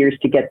 3.5 years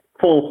to get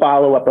full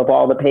follow-up of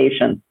all the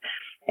patients.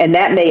 And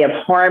that may have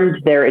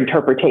harmed their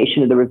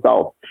interpretation of the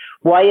results.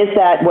 Why is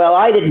that? Well,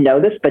 I didn't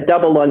know this, but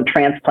double lung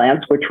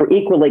transplants, which were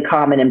equally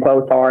common in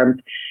both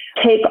arms,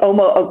 take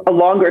almost a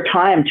longer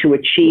time to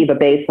achieve a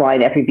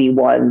baseline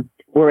FEV1,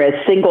 whereas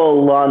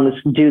single lungs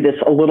do this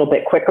a little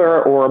bit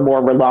quicker or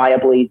more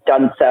reliably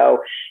done so.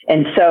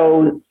 And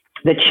so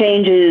the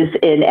changes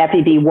in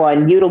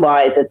FEV1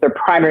 utilized as their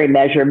primary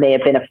measure may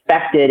have been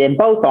affected in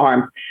both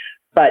arms,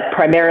 but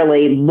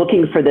primarily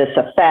looking for this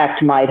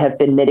effect might have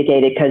been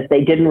mitigated because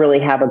they didn't really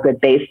have a good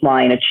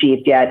baseline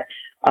achieved yet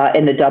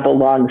in the double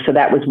lung. So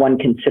that was one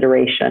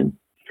consideration.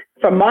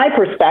 From my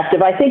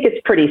perspective, I think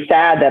it's pretty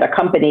sad that a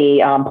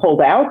company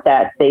pulled out,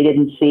 that they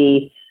didn't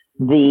see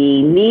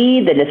the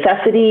need, the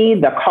necessity,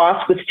 the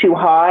cost was too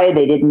high.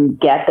 They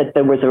didn't get that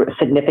there was a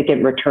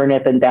significant return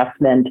of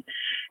investment.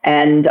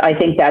 And I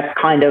think that's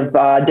kind of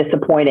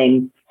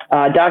disappointing.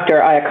 Dr.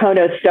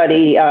 Iacono's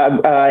study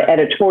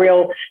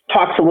editorial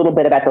talks a little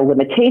bit about the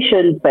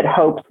limitations, but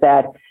hopes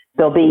that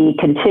there'll be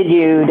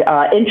continued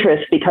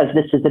interest because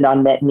this is an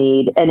unmet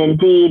need. And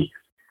indeed,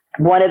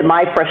 one of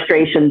my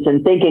frustrations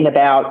in thinking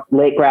about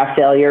late graft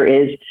failure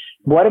is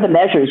what are the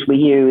measures we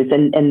use?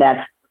 And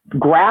that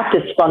graft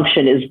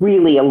dysfunction is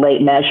really a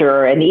late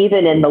measure. And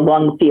even in the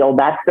lung field,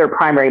 that's their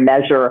primary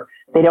measure.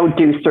 They don't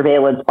do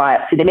surveillance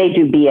biopsy. They may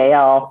do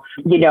BAL.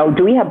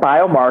 Do we have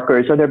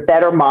biomarkers? Are there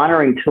better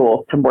monitoring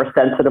tools to more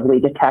sensitively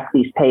detect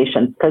these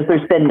patients? Because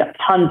there's been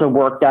tons of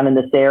work done in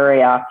this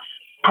area.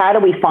 How do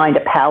we find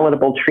a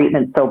palatable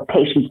treatment so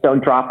patients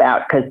don't drop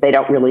out because they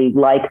don't really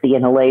like the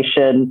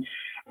inhalation?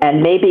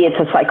 And maybe it's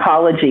a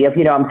psychology of,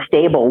 I'm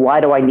stable.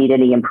 Why do I need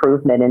any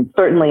improvement? And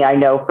certainly I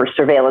know for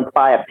surveillance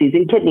biopsies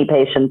in kidney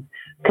patients,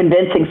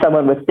 convincing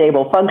someone with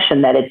stable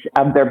function that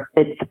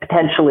it's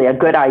potentially a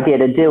good idea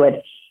to do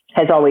it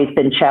has always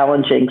been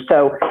challenging.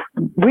 So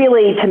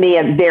really, to me,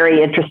 a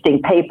very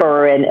interesting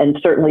paper. And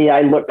certainly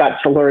I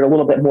got to learn a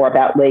little bit more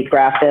about late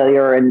graft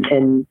failure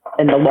in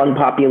the lung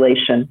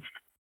population.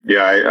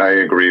 Yeah, I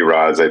agree,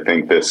 Roz. I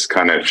think this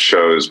kind of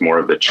shows more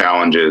of the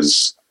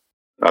challenges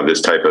of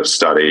this type of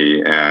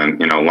study. And,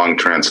 lung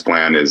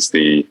transplant is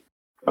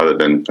other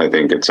than, I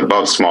think it's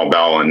above small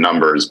bowel in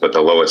numbers, but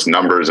the lowest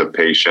numbers of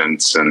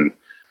patients. And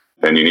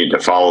then you need to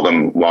follow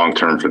them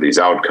long-term for these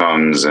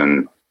outcomes.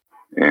 But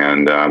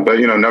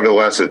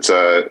nevertheless,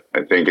 I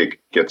think it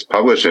gets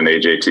published in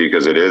AJT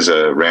because it is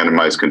a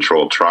randomized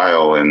controlled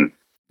trial. And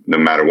no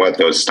matter what,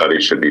 those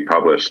studies should be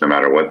published, no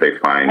matter what they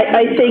find.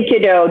 I think,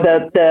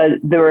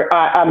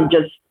 I'm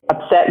just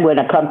upset when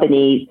a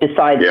company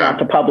decides not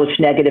to publish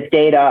negative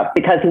data,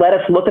 because let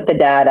us look at the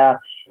data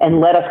and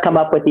let us come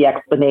up with the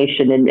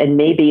explanation. And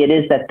maybe it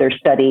is that their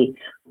study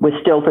was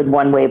stilted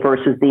one way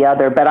versus the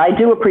other. But I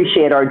do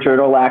appreciate our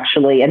journal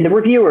actually, and the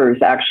reviewers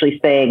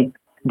actually saying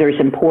there's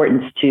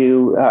importance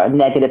to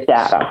negative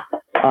data.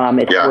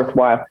 It's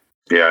worthwhile.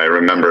 Yeah, I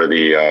remember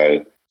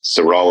the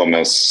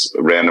sirolimus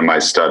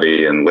randomized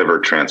study in liver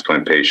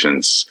transplant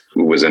patients.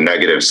 It was a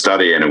negative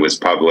study, and it was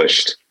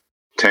published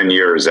 10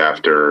 years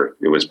after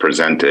it was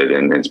presented.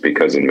 And it's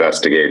because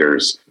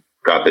investigators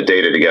got the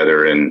data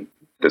together and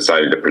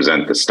decided to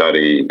present the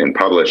study and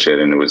publish it.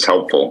 And it was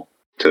helpful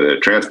to the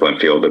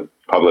transplant field to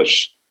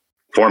publish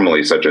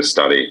formally such a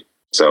study.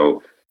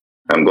 So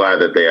I'm glad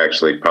that they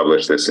actually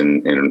published this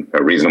in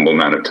a reasonable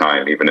amount of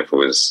time, even if it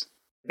was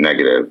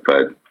negative.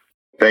 But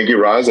thank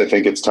you, Roz. I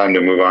think it's time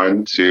to move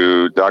on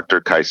to Dr.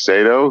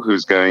 Caicedo,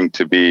 who's going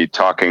to be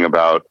talking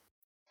about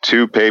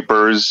two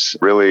papers,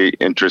 really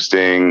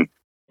interesting,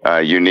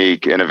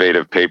 unique,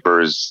 innovative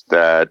papers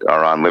that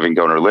are on living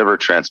donor liver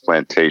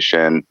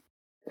transplantation.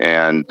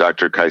 And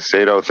Dr.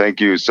 Caicedo,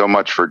 thank you so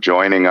much for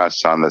joining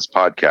us on this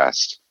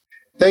podcast.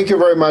 Thank you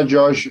very much,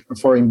 Josh,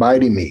 for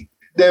inviting me.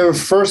 Then,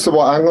 first of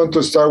all, I'm going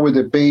to start with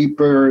the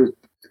paper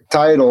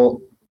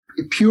titled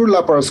Pure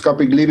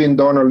Laparoscopic Living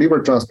Donor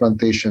Liver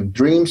Transplantation,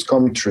 Dreams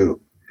Come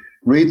True,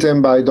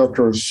 written by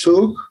Dr.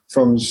 Suk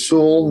from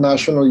Seoul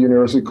National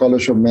University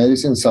College of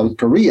Medicine, South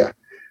Korea,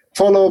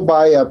 followed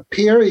by a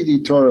peer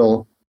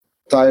editorial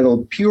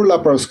titled Pure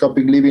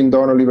Laparoscopic Living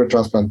Donor Liver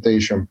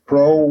Transplantation,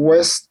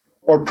 Progress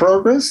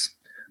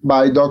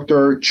by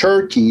Dr.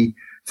 Cherki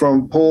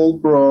from Paul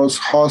Gros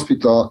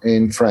Hospital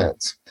in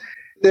France.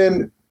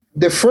 Then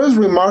the first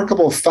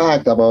remarkable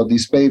fact about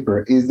this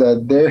paper is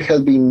that there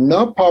have been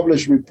no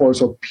published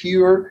reports of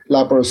pure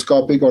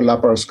laparoscopic or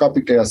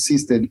laparoscopically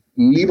assisted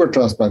liver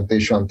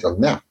transplantation until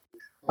now.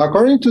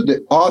 According to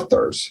the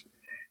authors,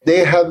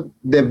 they have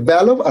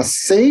developed a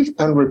safe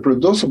and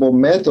reproducible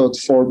method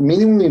for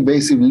minimally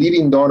invasive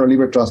living donor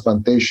liver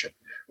transplantation,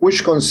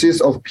 which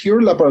consists of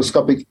pure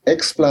laparoscopic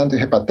explant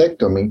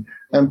hepatectomy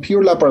and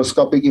pure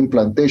laparoscopic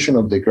implantation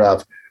of the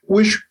graft,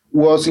 which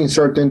was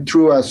inserted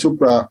through a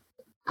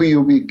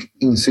suprapubic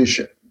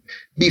incision.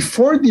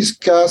 Before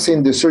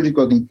discussing the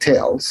surgical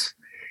details,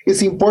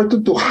 it's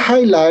important to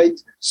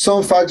highlight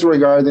some facts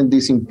regarding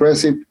this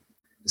impressive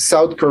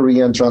South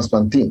Korean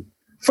transplant team.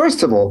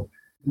 First of all,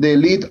 the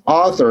lead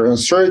author and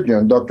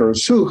surgeon, Dr.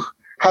 Suk,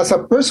 has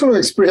a personal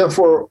experience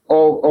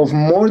of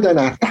more than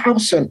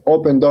 1,000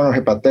 open donor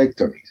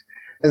hepatectomies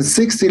and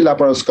 60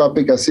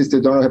 laparoscopic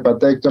assisted donor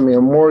hepatectomy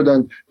and more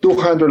than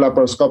 200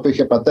 laparoscopic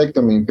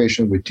hepatectomy in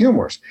patients with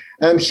tumors.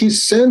 And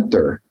his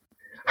center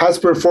has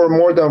performed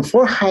more than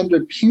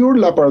 400 pure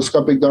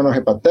laparoscopic donor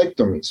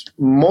hepatectomies,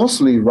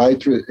 mostly right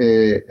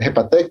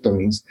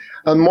hepatectomies,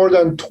 and more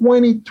than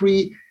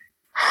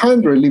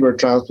 2,300 liver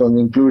transplants,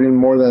 including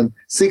more than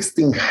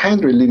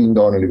 1,600 living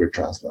donor liver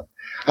transplants.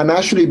 And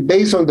actually,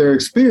 based on their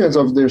experience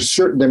of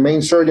the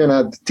main surgeon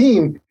at the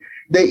team,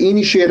 they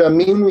initiated a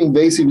minimally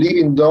invasive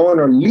living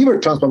donor liver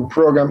transplant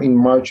program in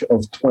March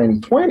of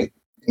 2020.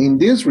 In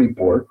this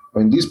report,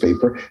 or in this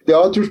paper, the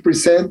authors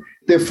present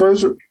the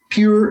first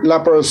pure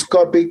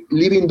laparoscopic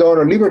living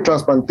donor liver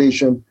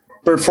transplantation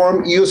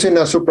performed using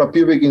a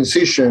suprapubic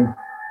incision,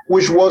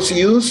 which was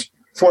used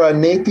for a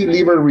native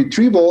liver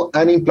retrieval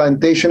and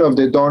implantation of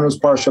the donor's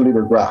partial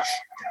liver graft.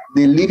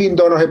 The living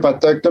donor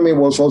hepatectomy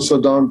was also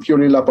done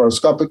purely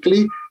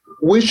laparoscopically,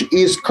 which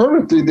is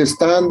currently the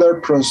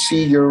standard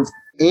procedure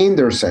in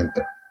their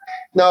center.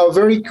 Now,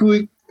 very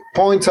quick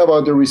points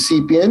about the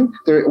recipient.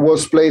 There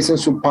was placed in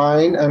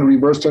supine and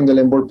reversed in the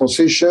Lembour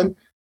position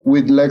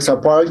with legs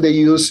apart. They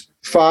use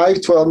 5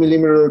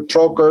 12-millimeter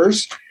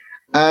trokers,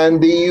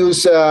 and they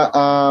use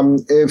a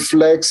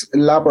flex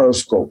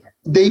laparoscope.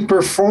 They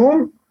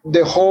perform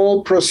the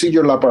whole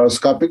procedure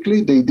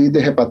laparoscopically. They did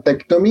the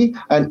hepatectomy,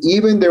 and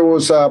even there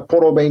was a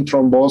portal vein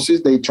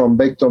thrombosis. They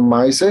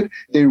thrombectomized it.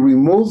 They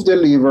removed the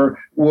liver,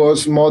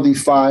 was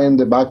modifying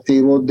the back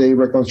table. They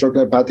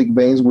reconstructed hepatic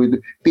veins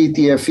with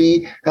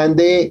PTFE, and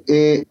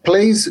they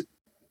placed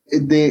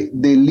the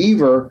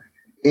liver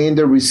in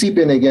the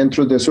recipient again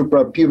through the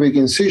suprapubic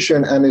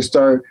incision, and they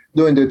start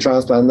doing the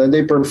transplant. And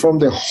they perform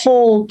the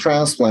whole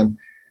transplant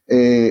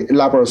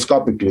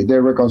laparoscopically. They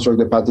reconstruct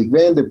the hepatic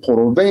vein, the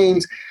portal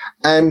veins,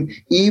 and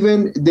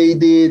even they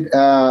did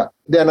the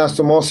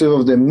anastomosis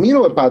of the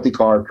middle hepatic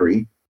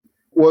artery,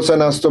 was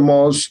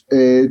anastomosed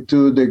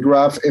to the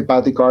graft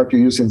hepatic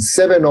artery using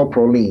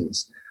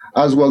 7-O-prolines.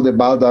 As well, the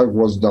bile duct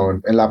was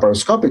done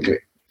laparoscopically.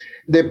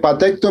 The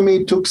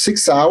hepatectomy took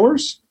 6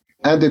 hours,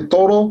 and the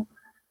total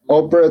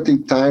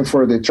operative time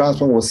for the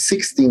transplant was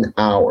 16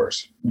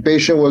 hours. The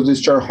patient was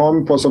discharged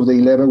home post of the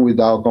 11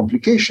 without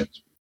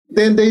complications.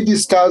 Then they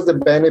discussed the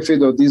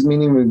benefit of this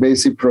minimally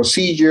invasive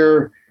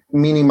procedure,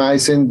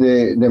 minimizing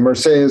the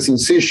Mercedes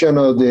incision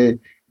or the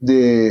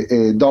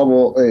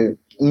double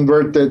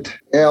inverted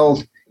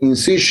L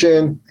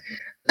incision.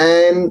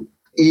 And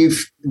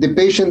if the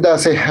patient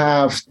doesn't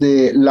have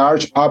the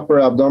large upper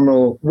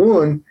abdominal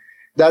wound,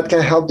 that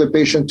can help the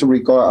patient to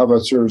recover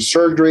after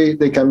surgery.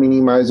 They can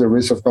minimize the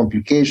risk of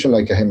complications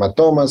like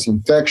hematomas,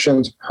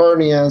 infections,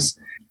 hernias,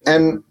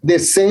 and the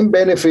same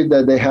benefit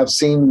that they have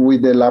seen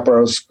with the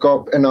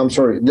laparoscopic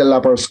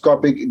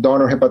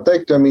donor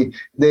hepatectomy,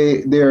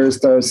 they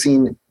start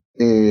seeing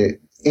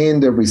in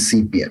the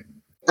recipient.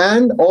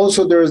 And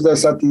also there's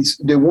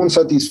the wound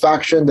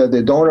satisfaction that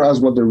the donor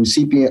as well the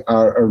recipient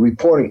are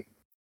reporting.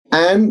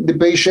 And the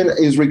patient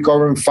is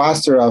recovering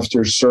faster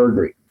after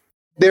surgery.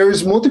 There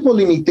is multiple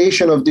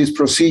limitation of this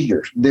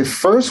procedure. The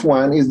first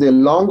one is the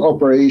long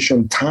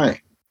operation time.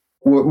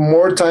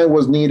 More time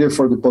was needed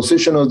for the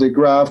position of the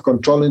graft,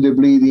 controlling the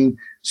bleeding,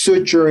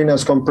 suturing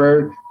as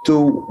compared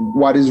to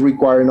what is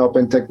required in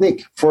open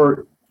technique.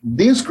 For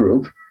this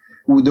group,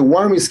 the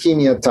warm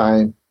ischemia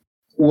time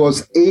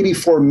was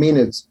 84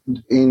 minutes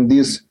in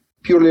this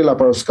purely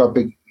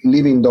laparoscopic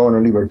living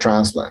donor liver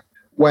transplant.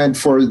 When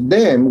for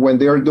them, when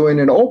they are doing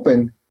an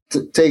open,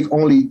 take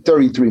only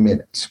 33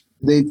 minutes.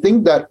 They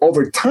think that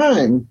over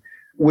time,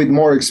 with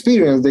more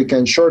experience, they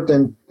can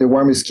shorten the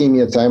warm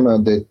ischemia time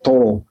and the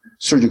total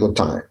surgical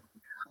time.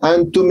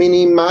 And to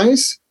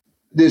minimize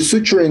the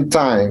suturing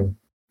time,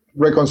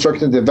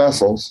 reconstructing the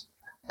vessels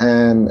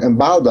and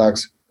bile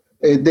ducts,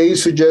 they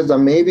suggest that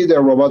maybe the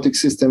robotic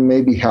system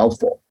may be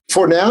helpful.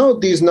 For now,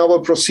 this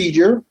novel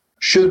procedure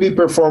should be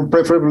performed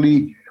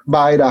preferably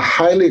by a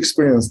highly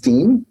experienced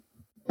team.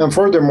 And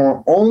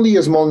furthermore, only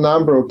a small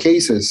number of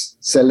cases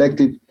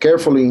selected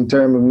carefully in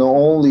terms of not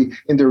only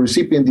in the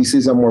recipient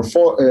disease and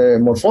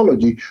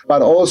morphology,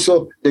 but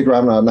also the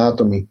graft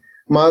anatomy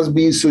must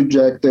be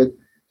subjected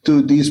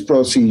to this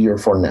procedure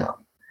for now.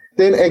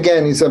 Then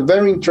again, it's a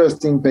very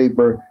interesting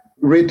paper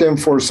written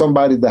for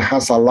somebody that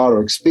has a lot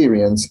of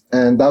experience,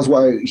 and that's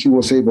why he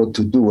was able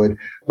to do it,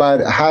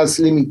 but has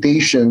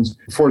limitations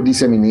for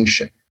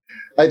dissemination.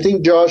 I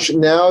think, Josh,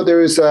 now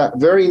there is a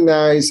very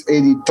nice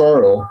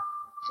editorial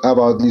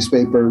about this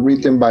paper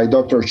written by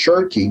Dr.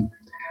 Shirky,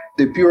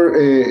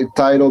 the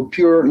title,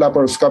 Pure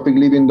Laparoscopic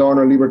Living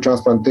Donor Liver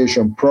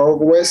Transplantation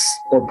Progress.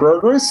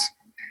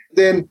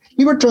 Then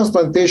liver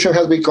transplantation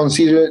has been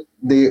considered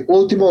the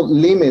ultimate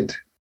limit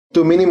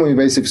to minimally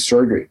invasive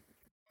surgery,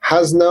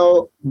 has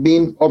now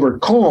been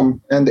overcome,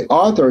 and the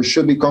author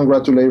should be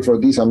congratulated for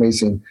this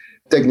amazing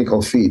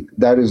technical feat.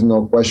 There is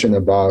no question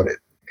about it.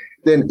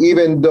 Then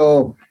even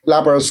though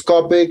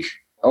laparoscopic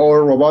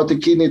or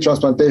robotic kidney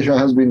transplantation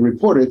has been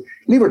reported,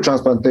 liver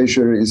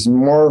transplantation is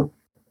more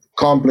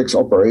complex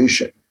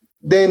operation.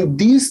 Then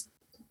this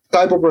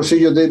type of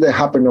procedure didn't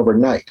happen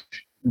overnight.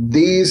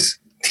 This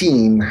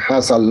team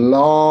has a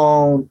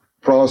long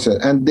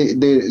process, and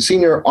the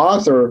senior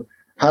author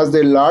has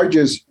the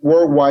largest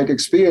worldwide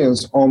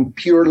experience on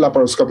pure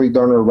laparoscopic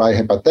donor right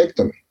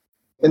hepatectomy.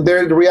 And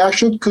the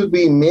reaction could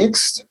be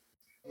mixed.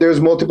 There's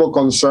multiple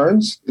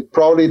concerns.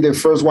 Probably the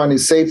first one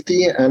is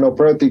safety and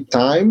operative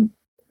time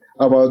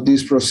about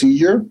this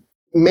procedure.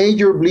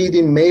 Major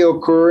bleeding may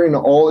occur in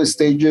all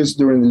stages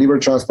during liver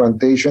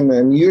transplantation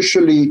and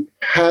usually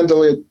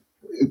handle it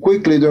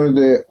quickly during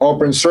the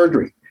open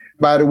surgery.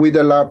 But with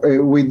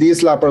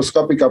this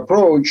laparoscopic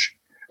approach,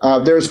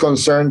 there's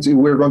concerns if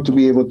we're going to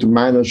be able to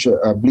manage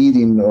a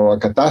bleeding or a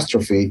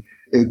catastrophe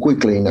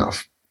quickly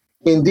enough.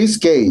 In this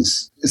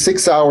case,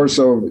 6 hours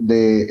of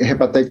the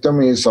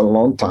hepatectomy is a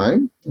long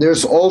time.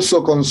 There's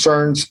also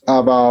concerns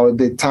about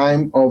the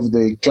time of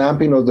the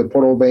clamping of the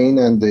portal vein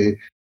and the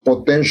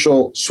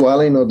potential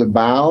swelling of the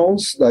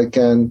bowels that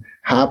can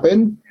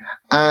happen.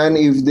 And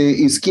if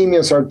the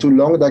ischemias are too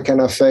long, that can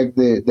affect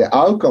the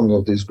outcome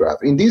of this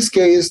graft. In this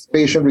case,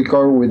 patient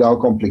recovered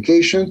without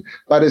complications,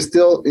 but it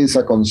still is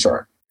a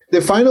concern.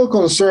 The final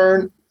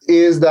concern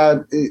is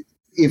that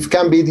if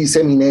can be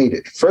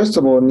disseminated. First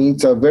of all, it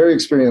needs a very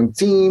experienced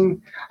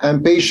team,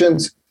 and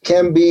patients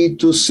can be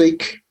too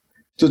sick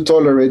to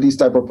tolerate these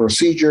type of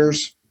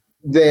procedures.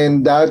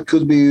 Then that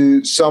could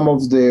be some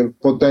of the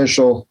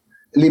potential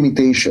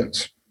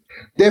limitations.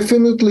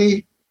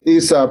 Definitely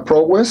is a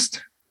progress,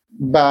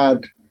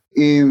 but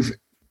if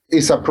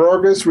it's a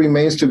progress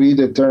remains to be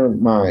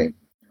determined.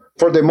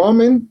 For the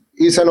moment,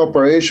 it's an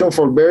operation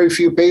for very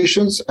few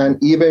patients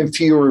and even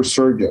fewer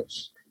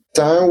surgeons.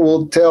 Time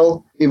will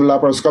tell if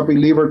laparoscopic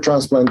liver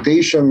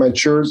transplantation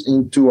matures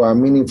into a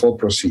meaningful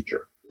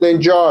procedure.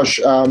 Then Josh,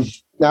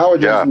 now I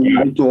just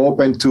like to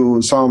open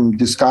to some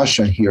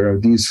discussion here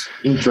of this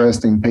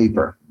interesting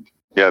paper.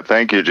 Yeah,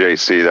 thank you,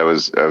 JC.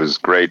 That was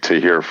great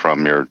to hear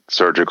from your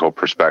surgical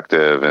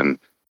perspective, and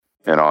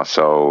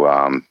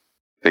also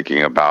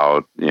thinking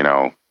about,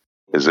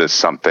 is this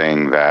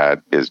something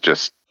that is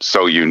just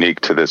so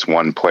unique to this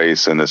one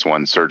place and this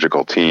one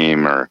surgical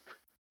team, or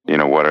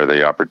what are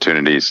the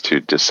opportunities to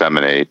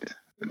disseminate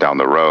down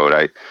the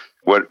road?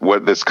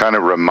 What this kind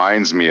of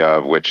reminds me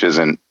of, which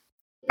isn't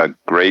a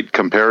great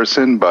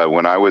comparison, but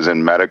when I was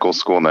in medical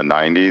school in the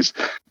 90s,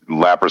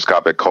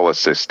 laparoscopic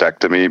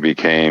cholecystectomy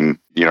became,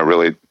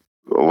 really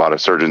a lot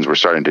of surgeons were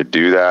starting to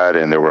do that,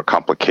 and there were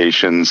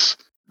complications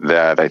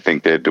that I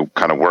think they had to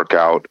kind of work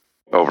out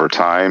over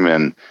time,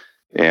 and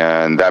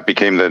that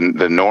became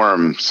the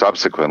norm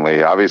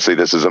subsequently. Obviously,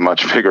 this is a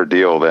much bigger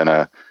deal than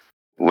a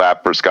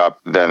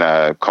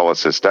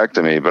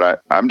cholecystectomy,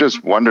 but I'm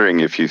just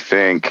wondering if you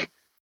think,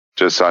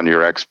 just on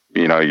your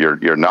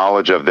your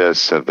knowledge of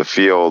this, of the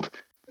field,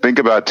 think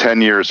about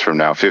 10 years from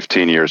now,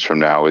 15 years from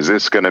now, is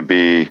this going to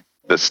be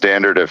the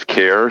standard of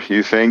care,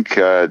 you think,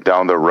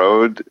 down the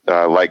road,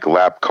 like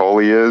lap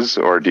chole is,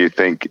 or do you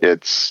think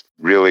it's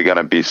really going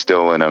to be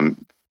still in a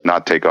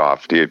not take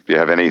off? Do you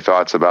have any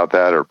thoughts about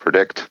that or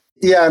predict?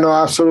 Yeah, no,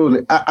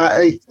 absolutely.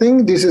 I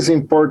think this is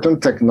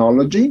important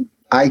technology.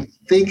 I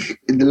think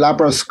the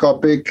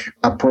laparoscopic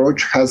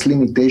approach has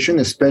limitation,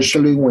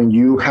 especially when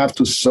you have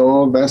to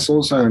sew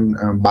vessels and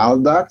bile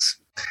ducts.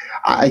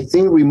 I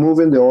think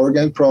removing the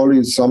organ probably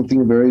is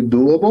something very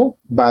doable,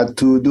 but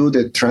to do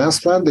the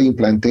transplant, the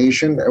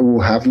implantation will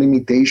have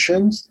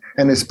limitations.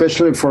 And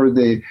especially if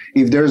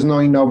there's not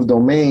enough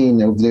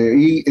domain, if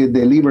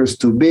the liver is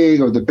too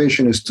big or the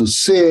patient is too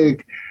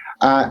sick,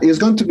 it's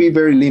going to be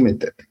very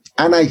limited.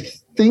 And I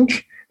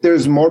think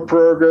there's more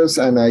progress,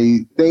 and I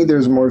think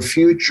there's more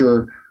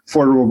future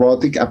for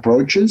robotic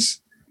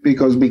approaches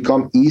because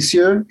become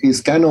easier.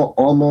 It's kind of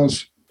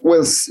almost,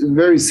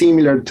 very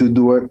similar to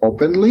do it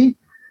openly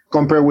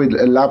compared with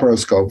a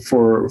laparoscope.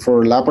 For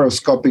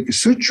laparoscopic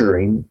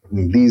suturing,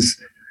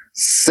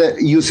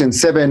 using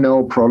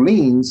 7/0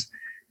 prolines,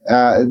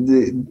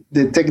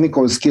 the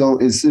technical skill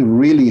is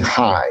really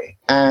high,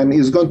 and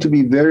it's going to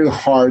be very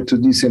hard to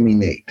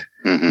disseminate.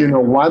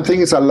 Mm-hmm. One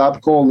thing is a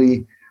lap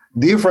chole,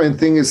 different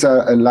thing is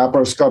a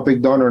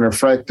laparoscopic donor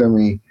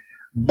nephrectomy,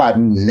 but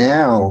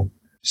now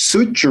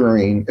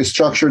suturing a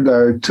structure that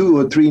are 2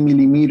 or 3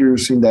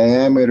 millimeters in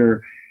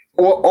diameter,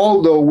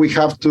 although we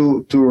have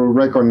to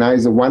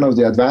recognize that one of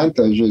the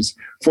advantages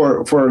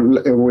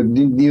with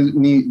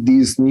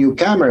these new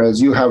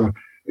cameras, you have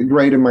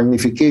greater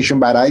magnification,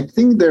 but I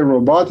think the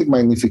robotic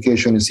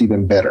magnification is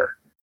even better.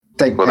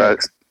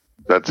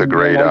 That's a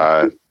great,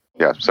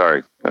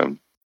 sorry.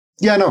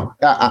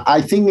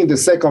 I think in the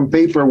second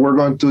paper, we're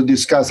going to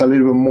discuss a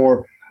little bit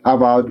more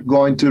about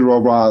going to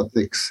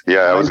robotics.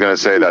 Yeah, I was going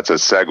to say that's a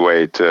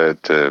segue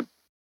to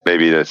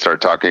maybe to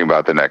start talking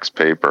about the next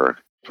paper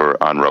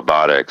on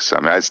robotics. I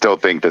mean, I still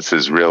think this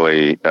is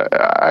really,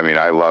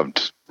 I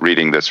loved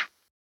reading this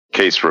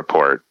case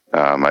report.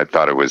 I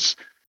thought it was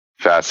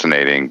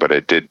fascinating, but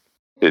it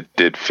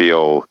did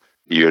feel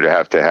you'd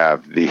have to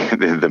have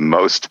the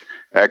most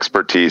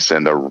expertise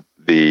and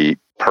the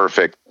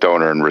perfect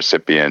donor and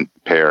recipient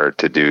pair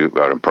to do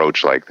an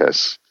approach like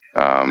this.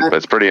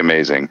 That's pretty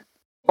amazing.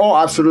 Oh,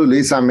 absolutely.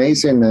 It's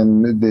amazing.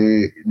 And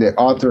the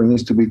author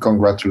needs to be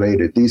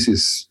congratulated. This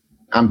is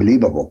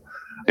unbelievable.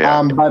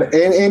 Yeah. But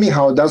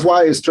anyhow, that's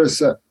why I stress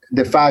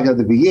the fact at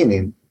the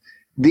beginning,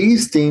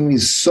 this team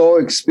is so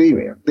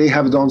experienced. They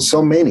have done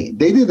so many.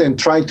 They didn't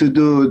try to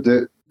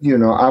do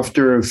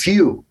after a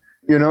few,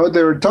 they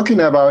were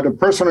talking about a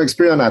personal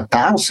experience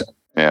 1,000.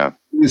 Yeah.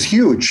 It's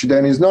huge.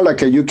 Then it's not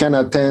like you can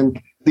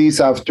attend this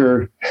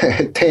after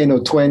 10 or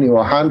 20 or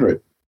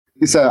 100.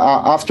 It's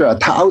after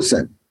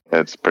 1,000.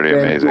 That's pretty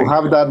amazing. To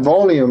have that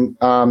volume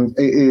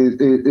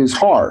is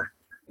hard.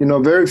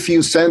 Very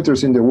few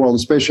centers in the world,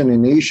 especially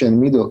in Asia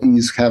and Middle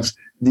East, have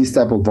these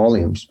type of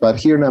volumes. But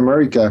here in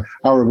America,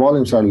 our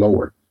volumes are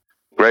lower.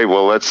 Great.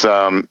 Well, let's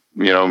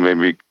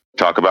maybe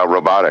talk about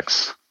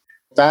robotics.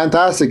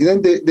 Fantastic.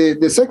 Then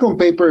the second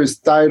paper is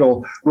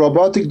titled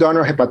 "Robotic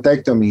Donor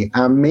Hepatectomy: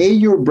 A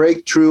Major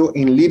Breakthrough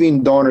in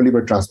Living Donor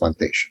Liver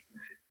Transplantation."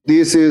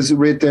 This is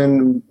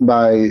written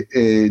by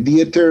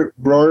Dieter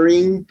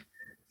Broering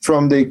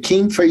from the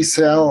King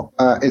Faisal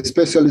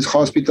Specialist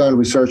Hospital and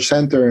Research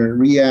Center in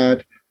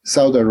Riyadh,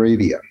 Saudi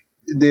Arabia.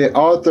 The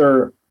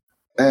author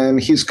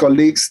and his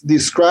colleagues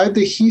described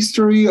the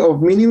history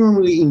of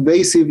minimally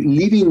invasive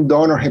living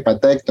donor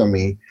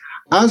hepatectomy,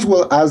 as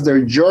well as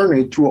their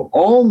journey through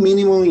all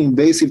minimally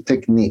invasive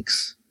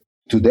techniques.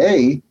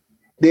 Today,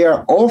 they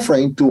are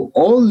offering to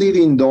all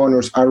living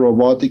donors a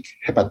robotic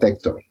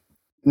hepatectomy.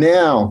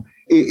 Now,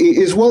 it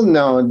is well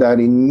known that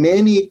in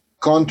many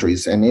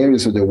countries and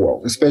areas of the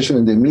world, especially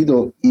in the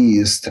Middle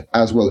East,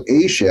 as well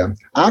Asia,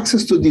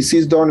 access to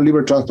deceased donor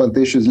liver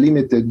transplantation is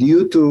limited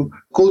due to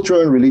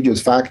cultural and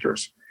religious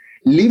factors.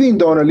 Living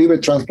donor liver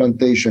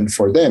transplantation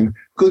for them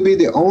could be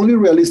the only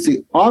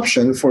realistic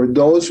option for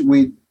those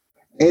with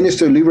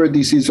end-stage liver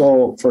disease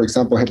or, for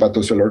example,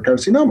 hepatocellular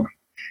carcinoma.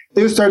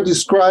 They start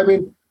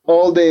describing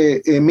all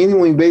the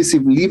minimally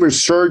invasive liver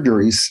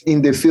surgeries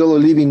in the field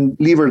of living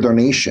liver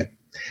donation.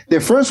 The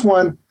first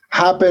one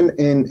happened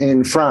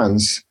in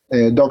France.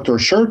 Dr.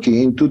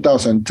 Cherki in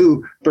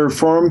 2002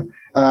 performed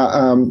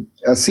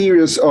a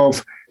series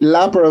of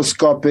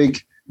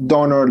laparoscopic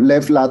donor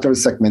left lateral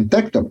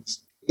segmentectomies.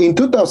 In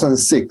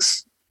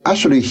 2006,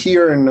 actually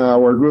here in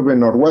our group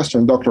in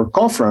Northwestern, Dr.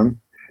 Kofran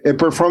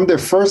performed the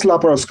first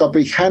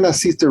laparoscopic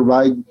hand-assisted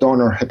right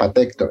donor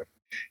hepatectomy.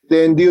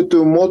 Then, due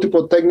to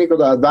multiple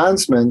technical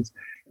advancements,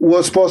 it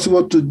was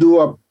possible to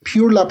do a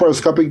pure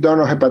laparoscopic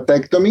donor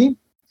hepatectomy.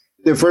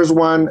 The first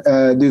one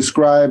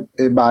described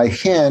by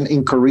hand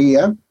in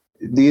Korea,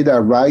 did a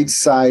right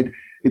side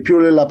a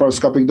purely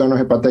laparoscopic donor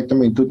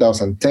hepatectomy in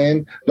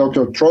 2010.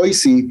 Dr.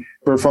 Troisi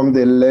performed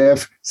the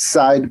left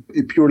side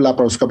a pure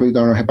laparoscopic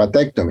donor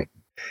hepatectomy.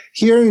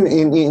 Here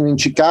in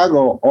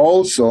Chicago,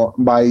 also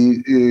by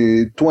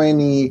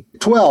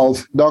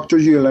 2012, Dr.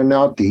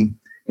 Giulianotti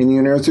in the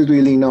University of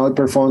Illinois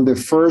performed the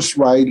first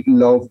right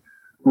lobe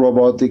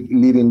robotic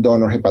living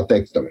donor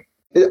hepatectomy.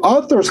 The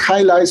authors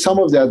highlight some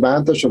of the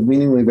advantages of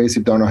minimally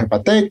invasive donor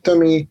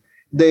hepatectomy.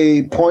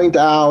 They point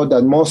out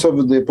that most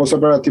of the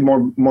postoperative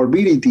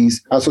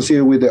morbidities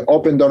associated with the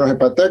open donor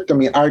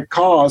hepatectomy are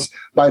caused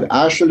by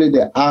actually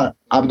the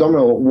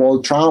abdominal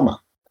wall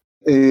trauma,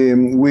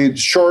 with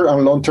short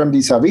and long-term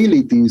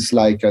disabilities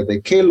like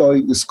the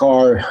keloid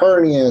scar,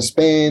 hernia,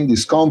 pain,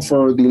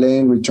 discomfort,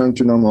 delaying return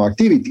to normal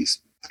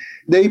activities.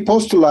 They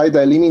postulate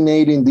that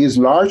eliminating this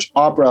large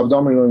upper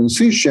abdominal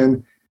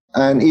incision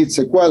and its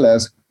sequelae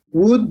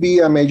would be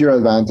a major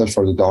advantage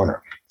for the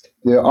donor.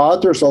 The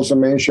authors also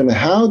mention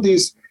how the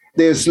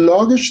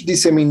sluggish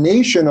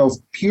dissemination of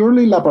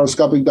purely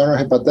laparoscopic donor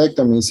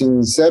hepatectomies in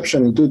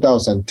inception in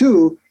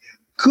 2002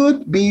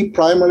 could be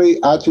primarily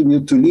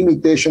attributed to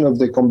limitation of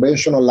the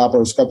conventional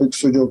laparoscopic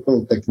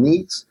surgical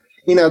techniques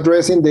in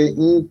addressing the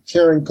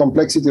inherent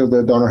complexity of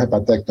the donor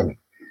hepatectomy.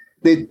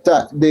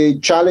 The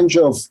challenge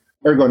of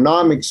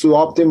ergonomics to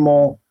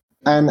optimal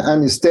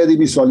and steady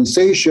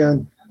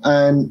visualization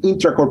and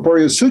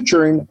intracorporeal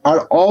suturing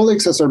are all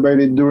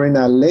exacerbated during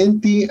a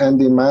lengthy and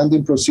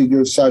demanding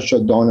procedure such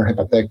as donor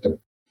hepatectomy.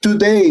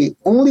 Today,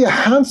 only a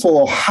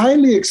handful of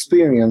highly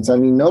experienced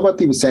and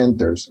innovative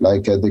centers,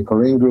 like the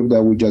Korean group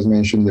that we just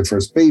mentioned in the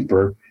first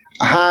paper,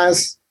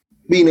 has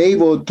been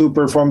able to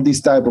perform this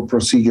type of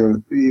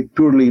procedure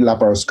purely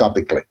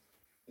laparoscopically.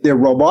 The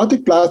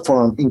robotic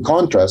platform, in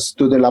contrast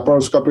to the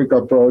laparoscopic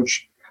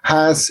approach,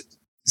 has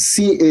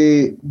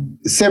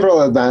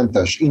several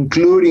advantages,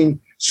 including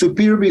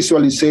superior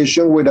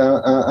visualization with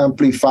an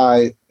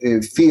amplified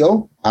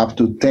field up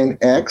to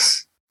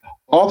 10x,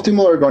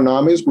 optimal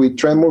ergonomics with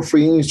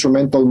tremor-free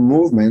instrumental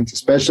movement,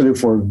 especially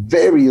for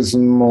very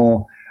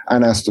small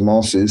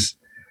anastomosis,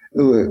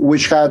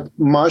 which had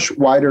much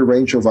wider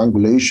range of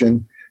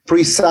angulation,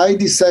 precise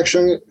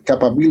dissection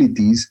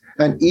capabilities,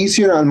 and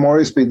easier and more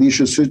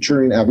expeditious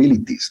suturing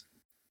abilities.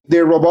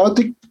 The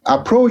robotic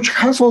approach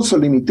has also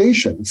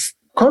limitations.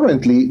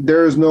 Currently,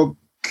 there is no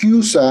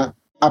CUSA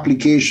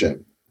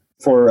application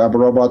for a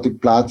robotic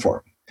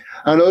platform.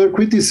 Another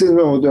criticism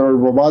of the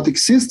robotic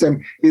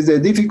system is the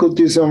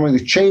difficulties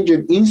of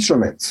changing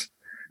instruments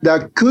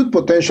that could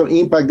potentially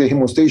impact the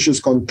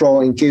hemostasis control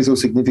in case of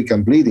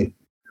significant bleeding.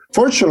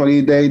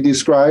 Fortunately, they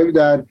describe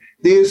that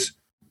this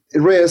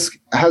risk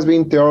has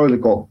been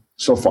theoretical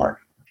so far.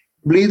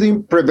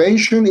 Bleeding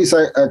prevention is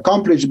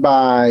accomplished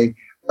by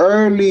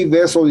early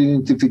vessel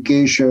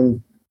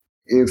identification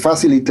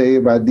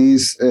facilitated by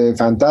this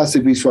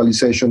fantastic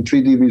visualization,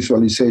 3D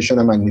visualization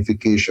and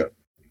magnification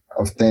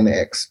of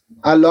 10x,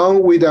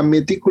 along with a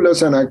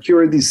meticulous and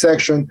accurate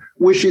dissection,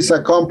 which is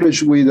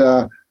accomplished with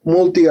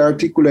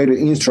multi-articulated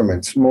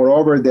instruments.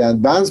 Moreover, the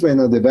advancement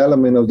and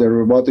development of the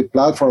robotic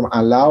platform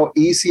allow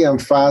easy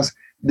and fast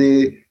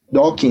the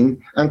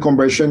docking and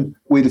conversion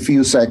with a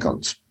few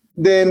seconds.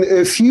 Then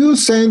a few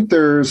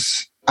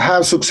centers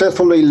have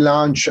successfully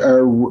launched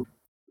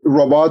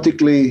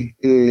robotically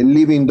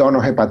living donor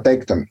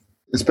hepatectomy,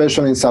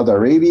 especially in Saudi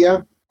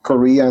Arabia,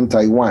 Korea, and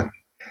Taiwan.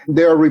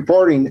 They are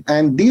reporting,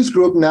 and this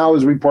group now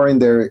is reporting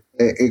their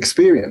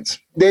experience.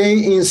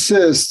 They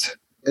insist,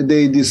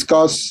 they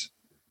discuss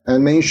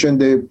and mention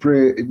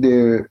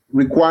the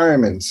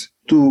requirements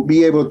to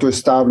be able to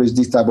establish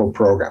this type of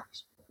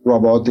programs,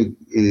 robotic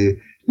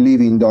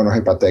living donor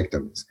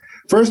hepatectomies.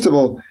 First of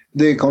all,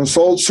 the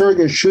consult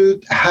surgeon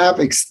should have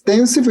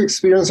extensive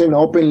experience in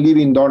open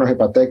living donor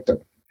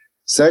hepatectomy.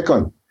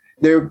 Second,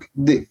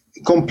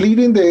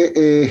 completing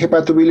the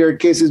hepatobiliary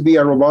cases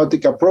via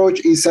robotic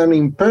approach is an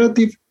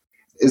imperative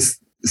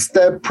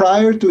step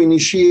prior to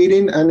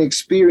initiating an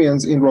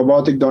experience in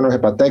robotic donor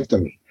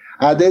hepatectomy.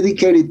 A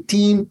dedicated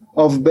team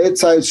of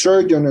bedside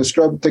surgeon and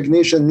scrub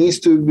technician needs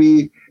to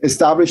be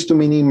established to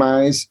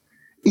minimize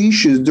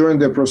issues during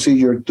the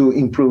procedure to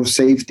improve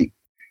safety.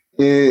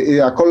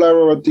 A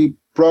collaborative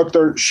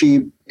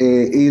proctorship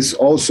is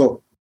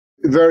also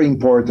very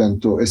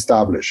important to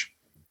establish.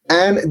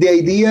 And the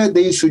idea,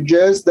 they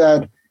suggest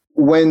that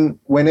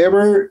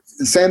whenever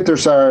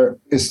centers are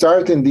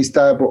starting this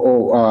type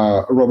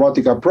of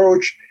robotic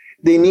approach,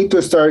 they need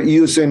to start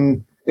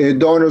using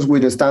donors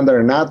with a standard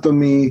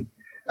anatomy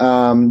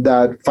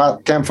that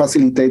can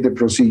facilitate the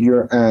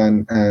procedure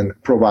and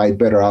provide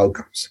better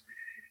outcomes.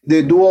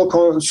 The dual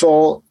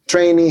console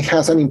training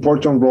has an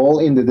important role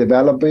in the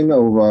development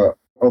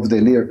of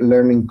the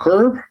learning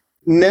curve.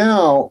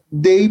 Now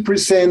they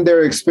present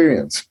their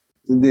experience.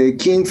 The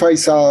King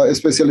Faisal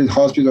Specialist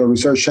Hospital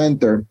Research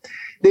Center,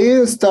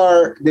 they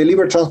start the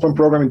liver transplant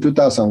program in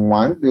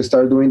 2001. They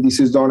start doing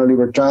diseased donor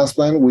liver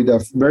transplant with a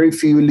very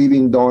few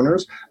living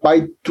donors.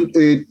 By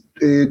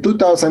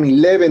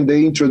 2011,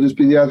 they introduced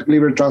pediatric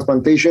liver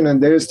transplantation,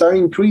 and they start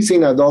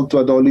increasing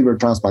adult-to-adult liver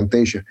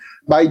transplantation.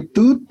 By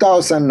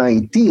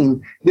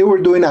 2019, they were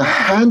doing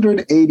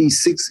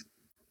 186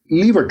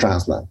 liver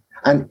transplants,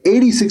 and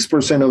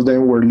 86% of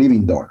them were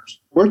living donors.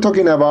 We're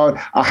talking about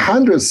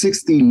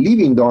 160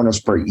 living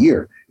donors per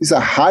year. It's a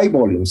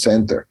high-volume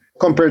center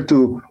compared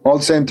to all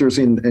centers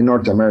in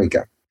North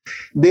America.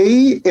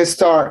 They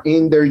start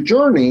in their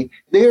journey,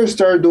 they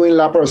start doing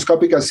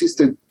laparoscopic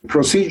assisted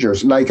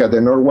procedures like at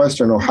the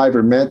Northwestern or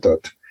hybrid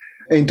method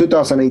in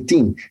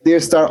 2018. They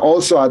start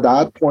also at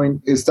that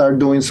point, start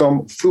doing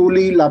some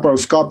fully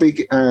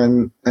laparoscopic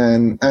and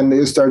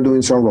they start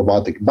doing some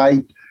robotic.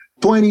 By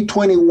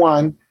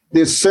 2021,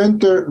 the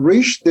center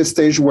reached the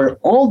stage where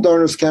all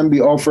donors can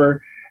be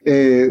offered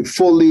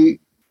fully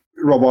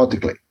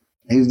robotically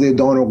if the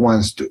donor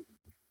wants to.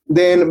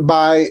 Then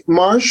by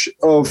March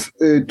of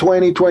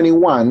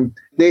 2021,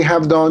 they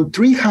have done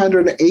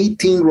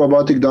 318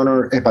 robotic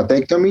donor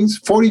hepatectomies,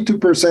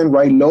 42%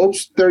 right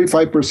lobes,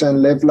 35%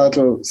 left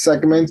lateral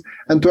segments,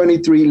 and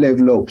 23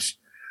 left lobes,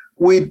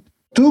 with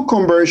 2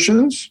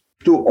 conversions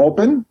to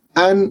open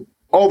and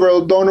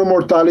overall donor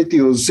mortality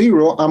of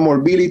 0 and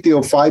morbidity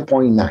of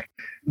 5.9.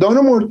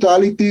 Donor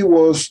mortality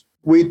was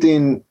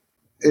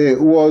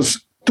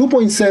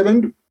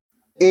 2.7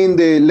 in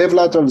the left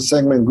lateral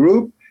segment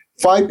group,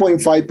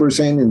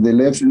 5.5% in the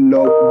left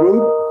lobe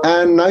group,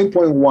 and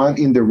 9.1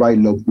 in the right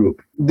lobe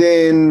group.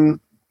 Then,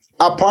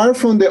 apart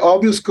from the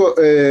obvious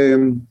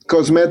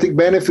cosmetic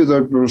benefits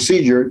of the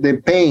procedure, the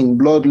pain,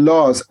 blood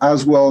loss,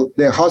 as well,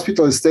 the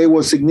hospital stay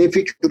was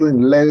significantly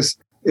less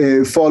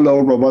follow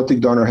robotic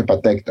donor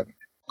hepatectomy.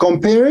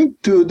 Comparing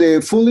to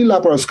the fully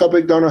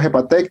laparoscopic donor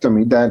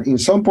hepatectomy, that in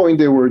some point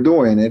they were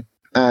doing it,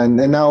 and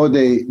now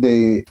they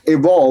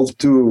evolved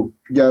to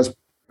just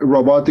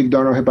robotic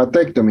donor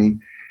hepatectomy,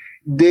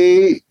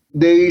 they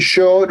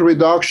showed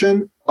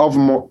reduction of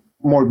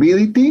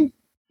morbidity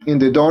in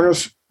the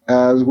donors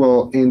as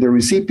well in the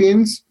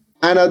recipients,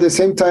 and at the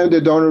same time the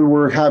donors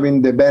were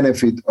having the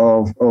benefit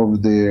of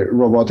the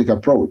robotic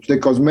approach. The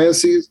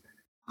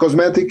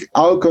cosmetic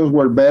outcomes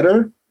were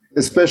better,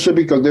 especially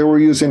because they were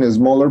using a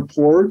smaller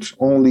ports,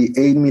 only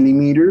 8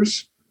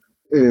 millimeters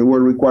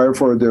were required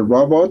for the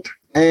robot,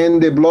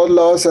 and the blood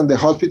loss and the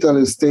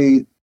hospital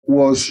stay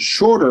was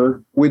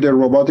shorter with the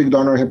robotic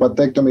donor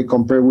hepatectomy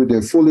compared with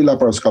the fully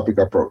laparoscopic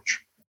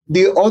approach.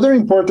 The other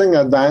important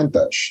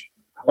advantage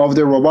of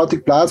the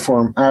robotic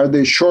platform are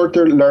the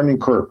shorter learning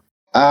curve.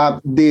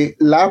 The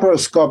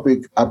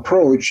laparoscopic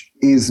approach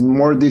is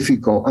more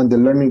difficult and the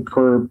learning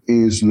curve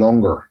is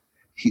longer.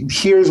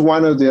 Here's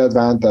one of the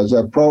advantages.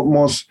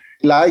 Most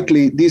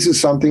likely, this is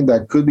something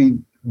that could be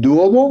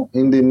doable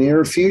in the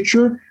near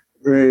future.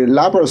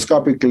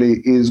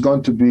 Laparoscopically is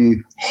going to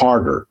be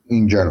harder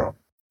in general.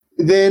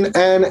 Then,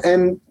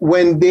 and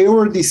when they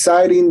were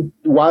deciding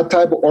what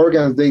type of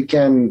organs they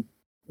can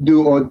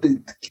do or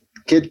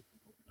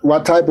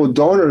what type of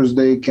donors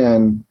they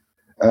can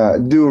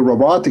do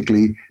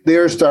robotically,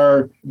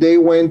 they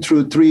went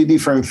through 3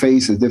 different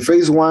phases. The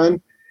phase 1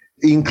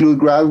 include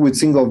grafts with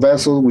single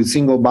vessel, with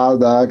single bile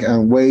duct,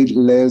 and weight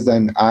less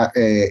than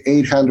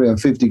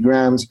 850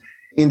 grams.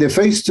 In the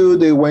phase 2,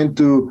 they went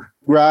to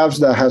grafts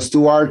that has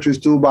 2 arteries,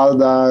 2 bile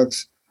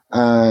ducts,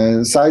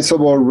 and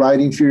sizable right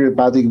inferior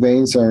hepatic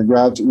veins, and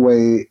grafts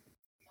weigh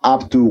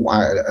up to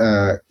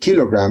a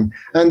kilogram.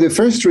 And the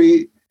first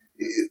 3,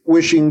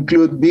 which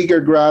include bigger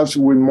grafts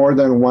with more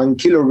than 1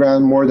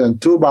 kilogram, more than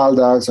 2 bile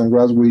ducts, and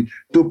grafts with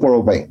 2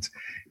 portal veins.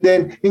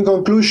 Then, in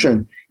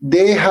conclusion,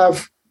 they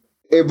have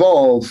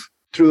evolved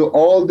through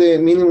all the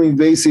minimally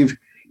invasive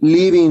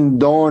living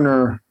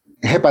donor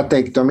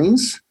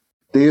hepatectomies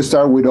They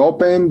start with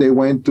open, they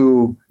went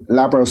to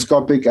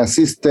laparoscopic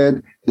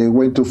assisted, they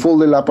went to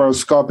fully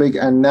laparoscopic,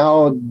 and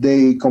now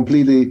they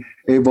completely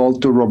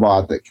evolved to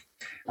robotic.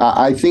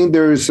 I think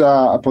there's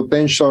a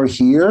potential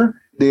here.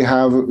 They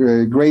have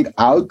great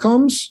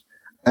outcomes,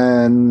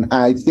 and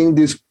I think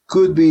this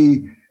could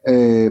be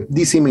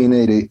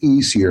disseminated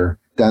easier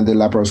than the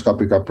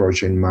laparoscopic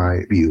approach, in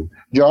my view.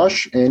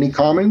 Josh, any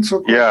comments?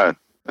 Yeah,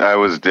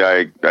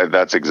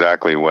 that's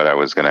exactly what I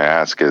was going to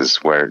ask, is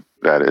where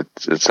that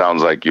it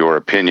sounds like your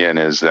opinion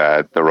is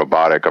that the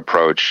robotic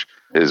approach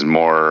is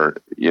more,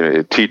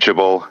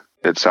 teachable,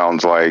 it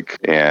sounds like.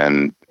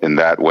 And in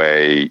that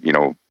way,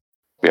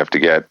 we have to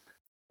get,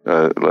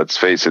 let's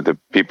face it, the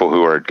people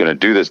who are going to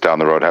do this down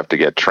the road have to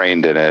get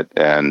trained in it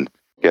and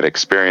get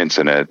experience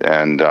in it.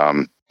 And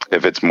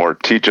if it's more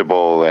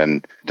teachable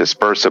and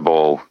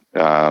dispersible,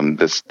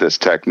 this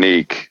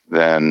technique,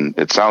 then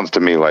it sounds to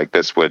me like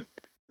this would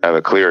have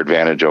a clear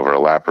advantage over a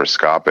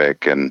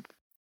laparoscopic. And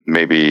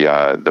maybe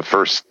the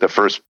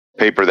first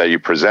paper that you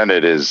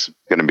presented is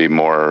going to be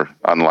more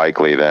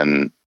unlikely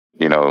than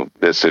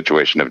this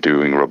situation of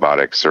doing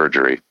robotic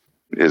surgery.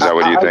 Is that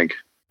what you think?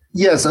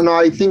 Yes, no,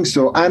 I think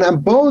so.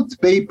 And both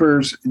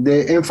papers,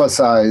 they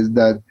emphasize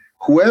that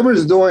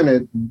whoever's doing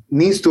it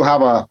needs to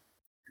have a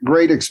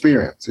great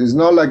experience. It's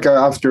not like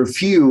after a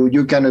few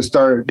you can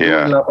start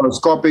doing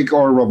laparoscopic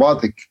or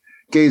robotic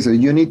cases.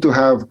 You need to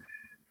have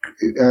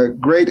a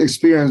great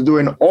experience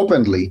doing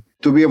openly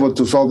to be able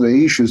to solve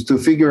the issues, to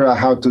figure out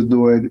how to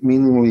do it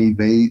minimally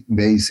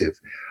invasive.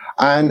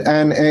 And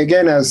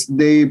again, as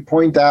they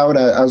point out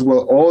as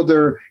well,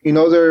 in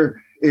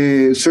other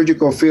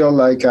surgical field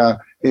like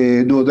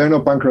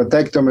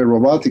duodenopancreatectomy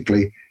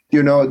robotically,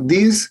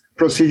 these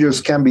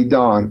procedures can be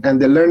done,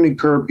 and the learning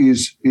curve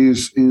is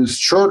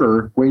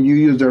shorter when you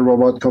use the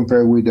robot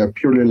compared with a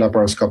purely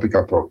laparoscopic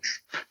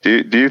approach.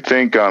 Do you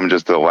think,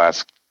 just the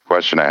last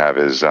question I have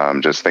is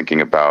just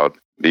thinking about,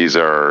 these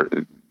are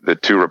the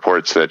two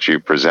reports that you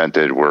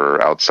presented were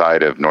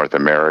outside of North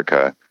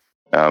America.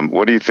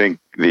 What do you think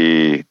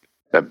the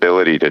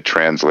ability to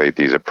translate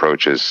these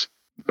approaches,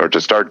 or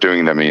to start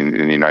doing them in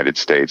the United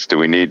States? Do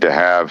we need to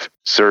have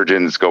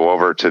surgeons go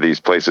over to these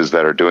places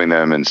that are doing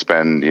them and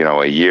spend,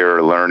 a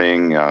year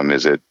learning?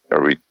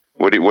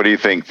 What do you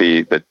think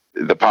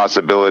the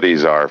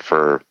possibilities are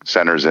for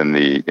centers in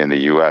the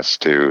U.S.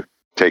 to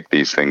take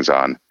these things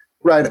on?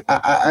 Right.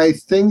 I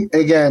think,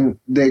 again,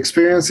 the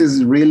experience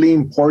is really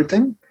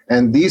important.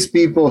 And these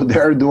people,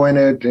 they're doing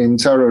it in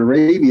Saudi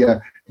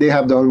Arabia. They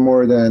have done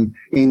more than,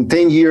 in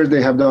 10 years,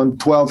 they have done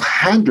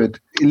 1,200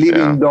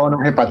 living donor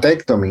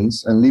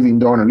hepatectomies and living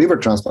donor liver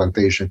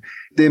transplantation.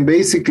 Then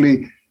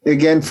basically,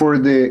 again, for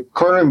the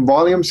current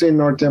volumes in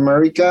North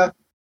America,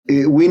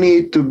 we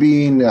need to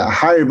be in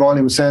higher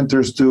volume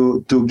centers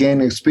to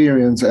gain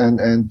experience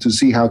and to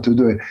see how to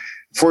do it.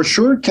 For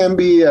sure, can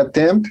be an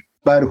attempt,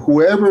 but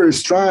whoever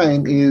is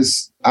trying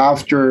is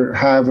after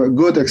have a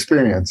good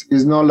experience.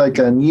 It's not like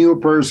a new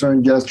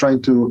person just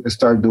trying to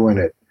start doing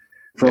it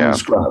from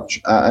scratch.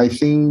 I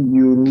think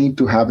you need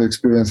to have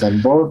experience,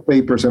 and both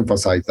papers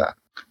emphasize that.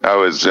 I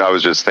was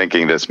just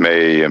thinking this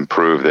may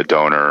improve the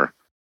donor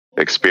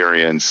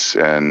experience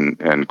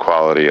and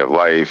quality of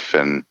life,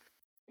 and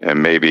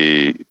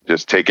maybe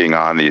just taking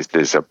on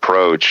this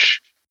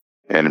approach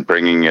and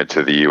bringing it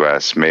to the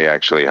U.S. may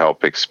actually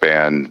help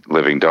expand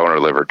living donor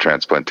liver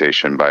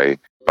transplantation by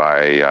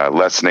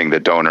lessening the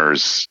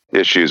donor's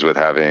issues with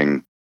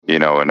having,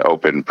 an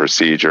open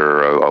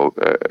procedure,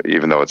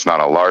 even though it's not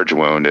a large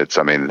wound.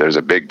 There's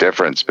a big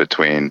difference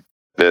between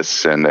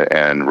this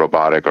and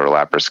robotic or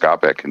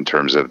laparoscopic in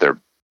terms of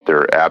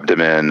their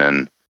abdomen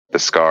and the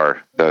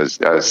scar. I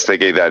was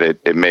thinking that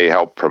it may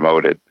help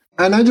promote it.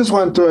 And I just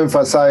want to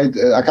emphasize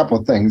a couple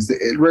of things.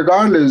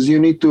 Regardless, you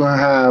need to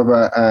have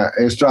a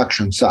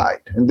extraction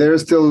site, and they're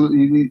still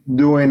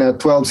doing a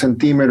 12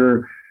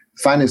 centimeter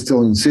fine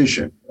steel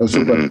incision, a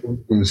super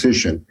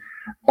incision,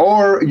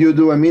 or you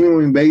do a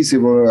minimally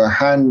invasive or a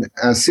hand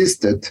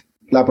assisted,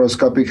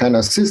 laparoscopic hand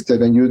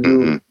assisted, and you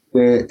do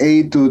the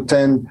 8 to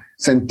 10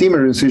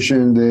 centimeter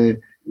incision in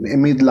the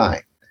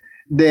midline.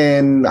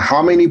 Then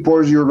how many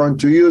pores you're going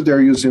to use?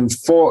 They're using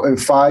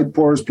 5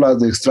 pores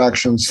plus the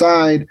extraction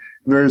side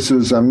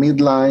versus a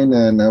midline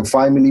and a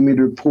 5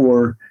 millimeter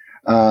pore,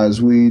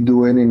 as we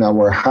do it in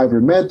our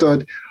hybrid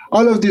method.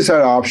 All of these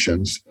are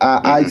options.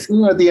 I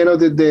think at the end of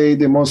the day,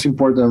 the most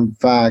important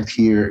fact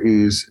here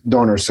is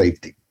donor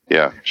safety.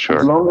 Yeah, sure.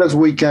 As long as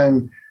we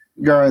can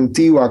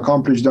guarantee or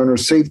accomplish donor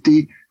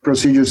safety,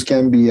 procedures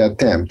can be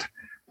attempted.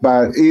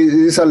 But it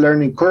is a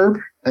learning curve,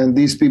 and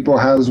these people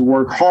has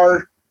worked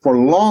hard for a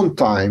long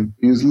time.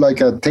 It's like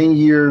a 10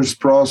 years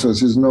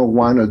process. It's not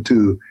 1 or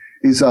 2.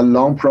 It's a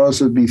long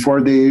process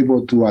before they're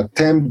able to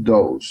attempt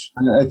those.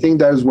 And I think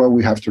that is what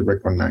we have to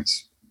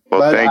recognize.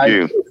 Well, thank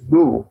you.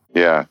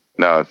 Yeah.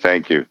 No,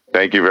 thank you.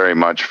 Thank you very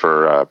much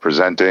for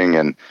presenting.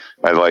 And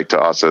I'd like to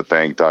also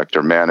thank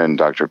Dr. Mannon,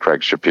 Dr.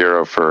 Craig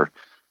Shapiro for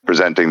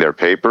presenting their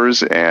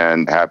papers,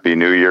 and Happy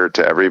New Year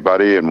to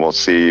everybody. And we'll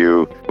see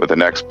you with the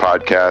next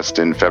podcast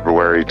in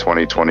February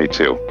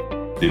 2022.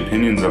 The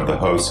opinions of the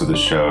hosts of the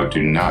show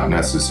do not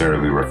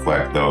necessarily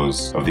reflect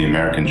those of the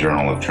American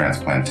Journal of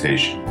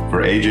Transplantation.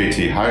 For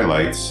AJT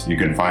highlights, you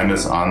can find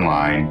us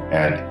online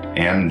at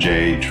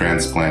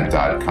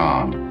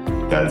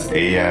amjtransplant.com. That's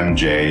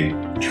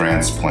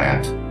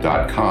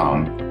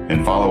amjtransplant.com,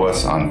 and follow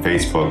us on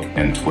Facebook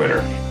and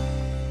Twitter.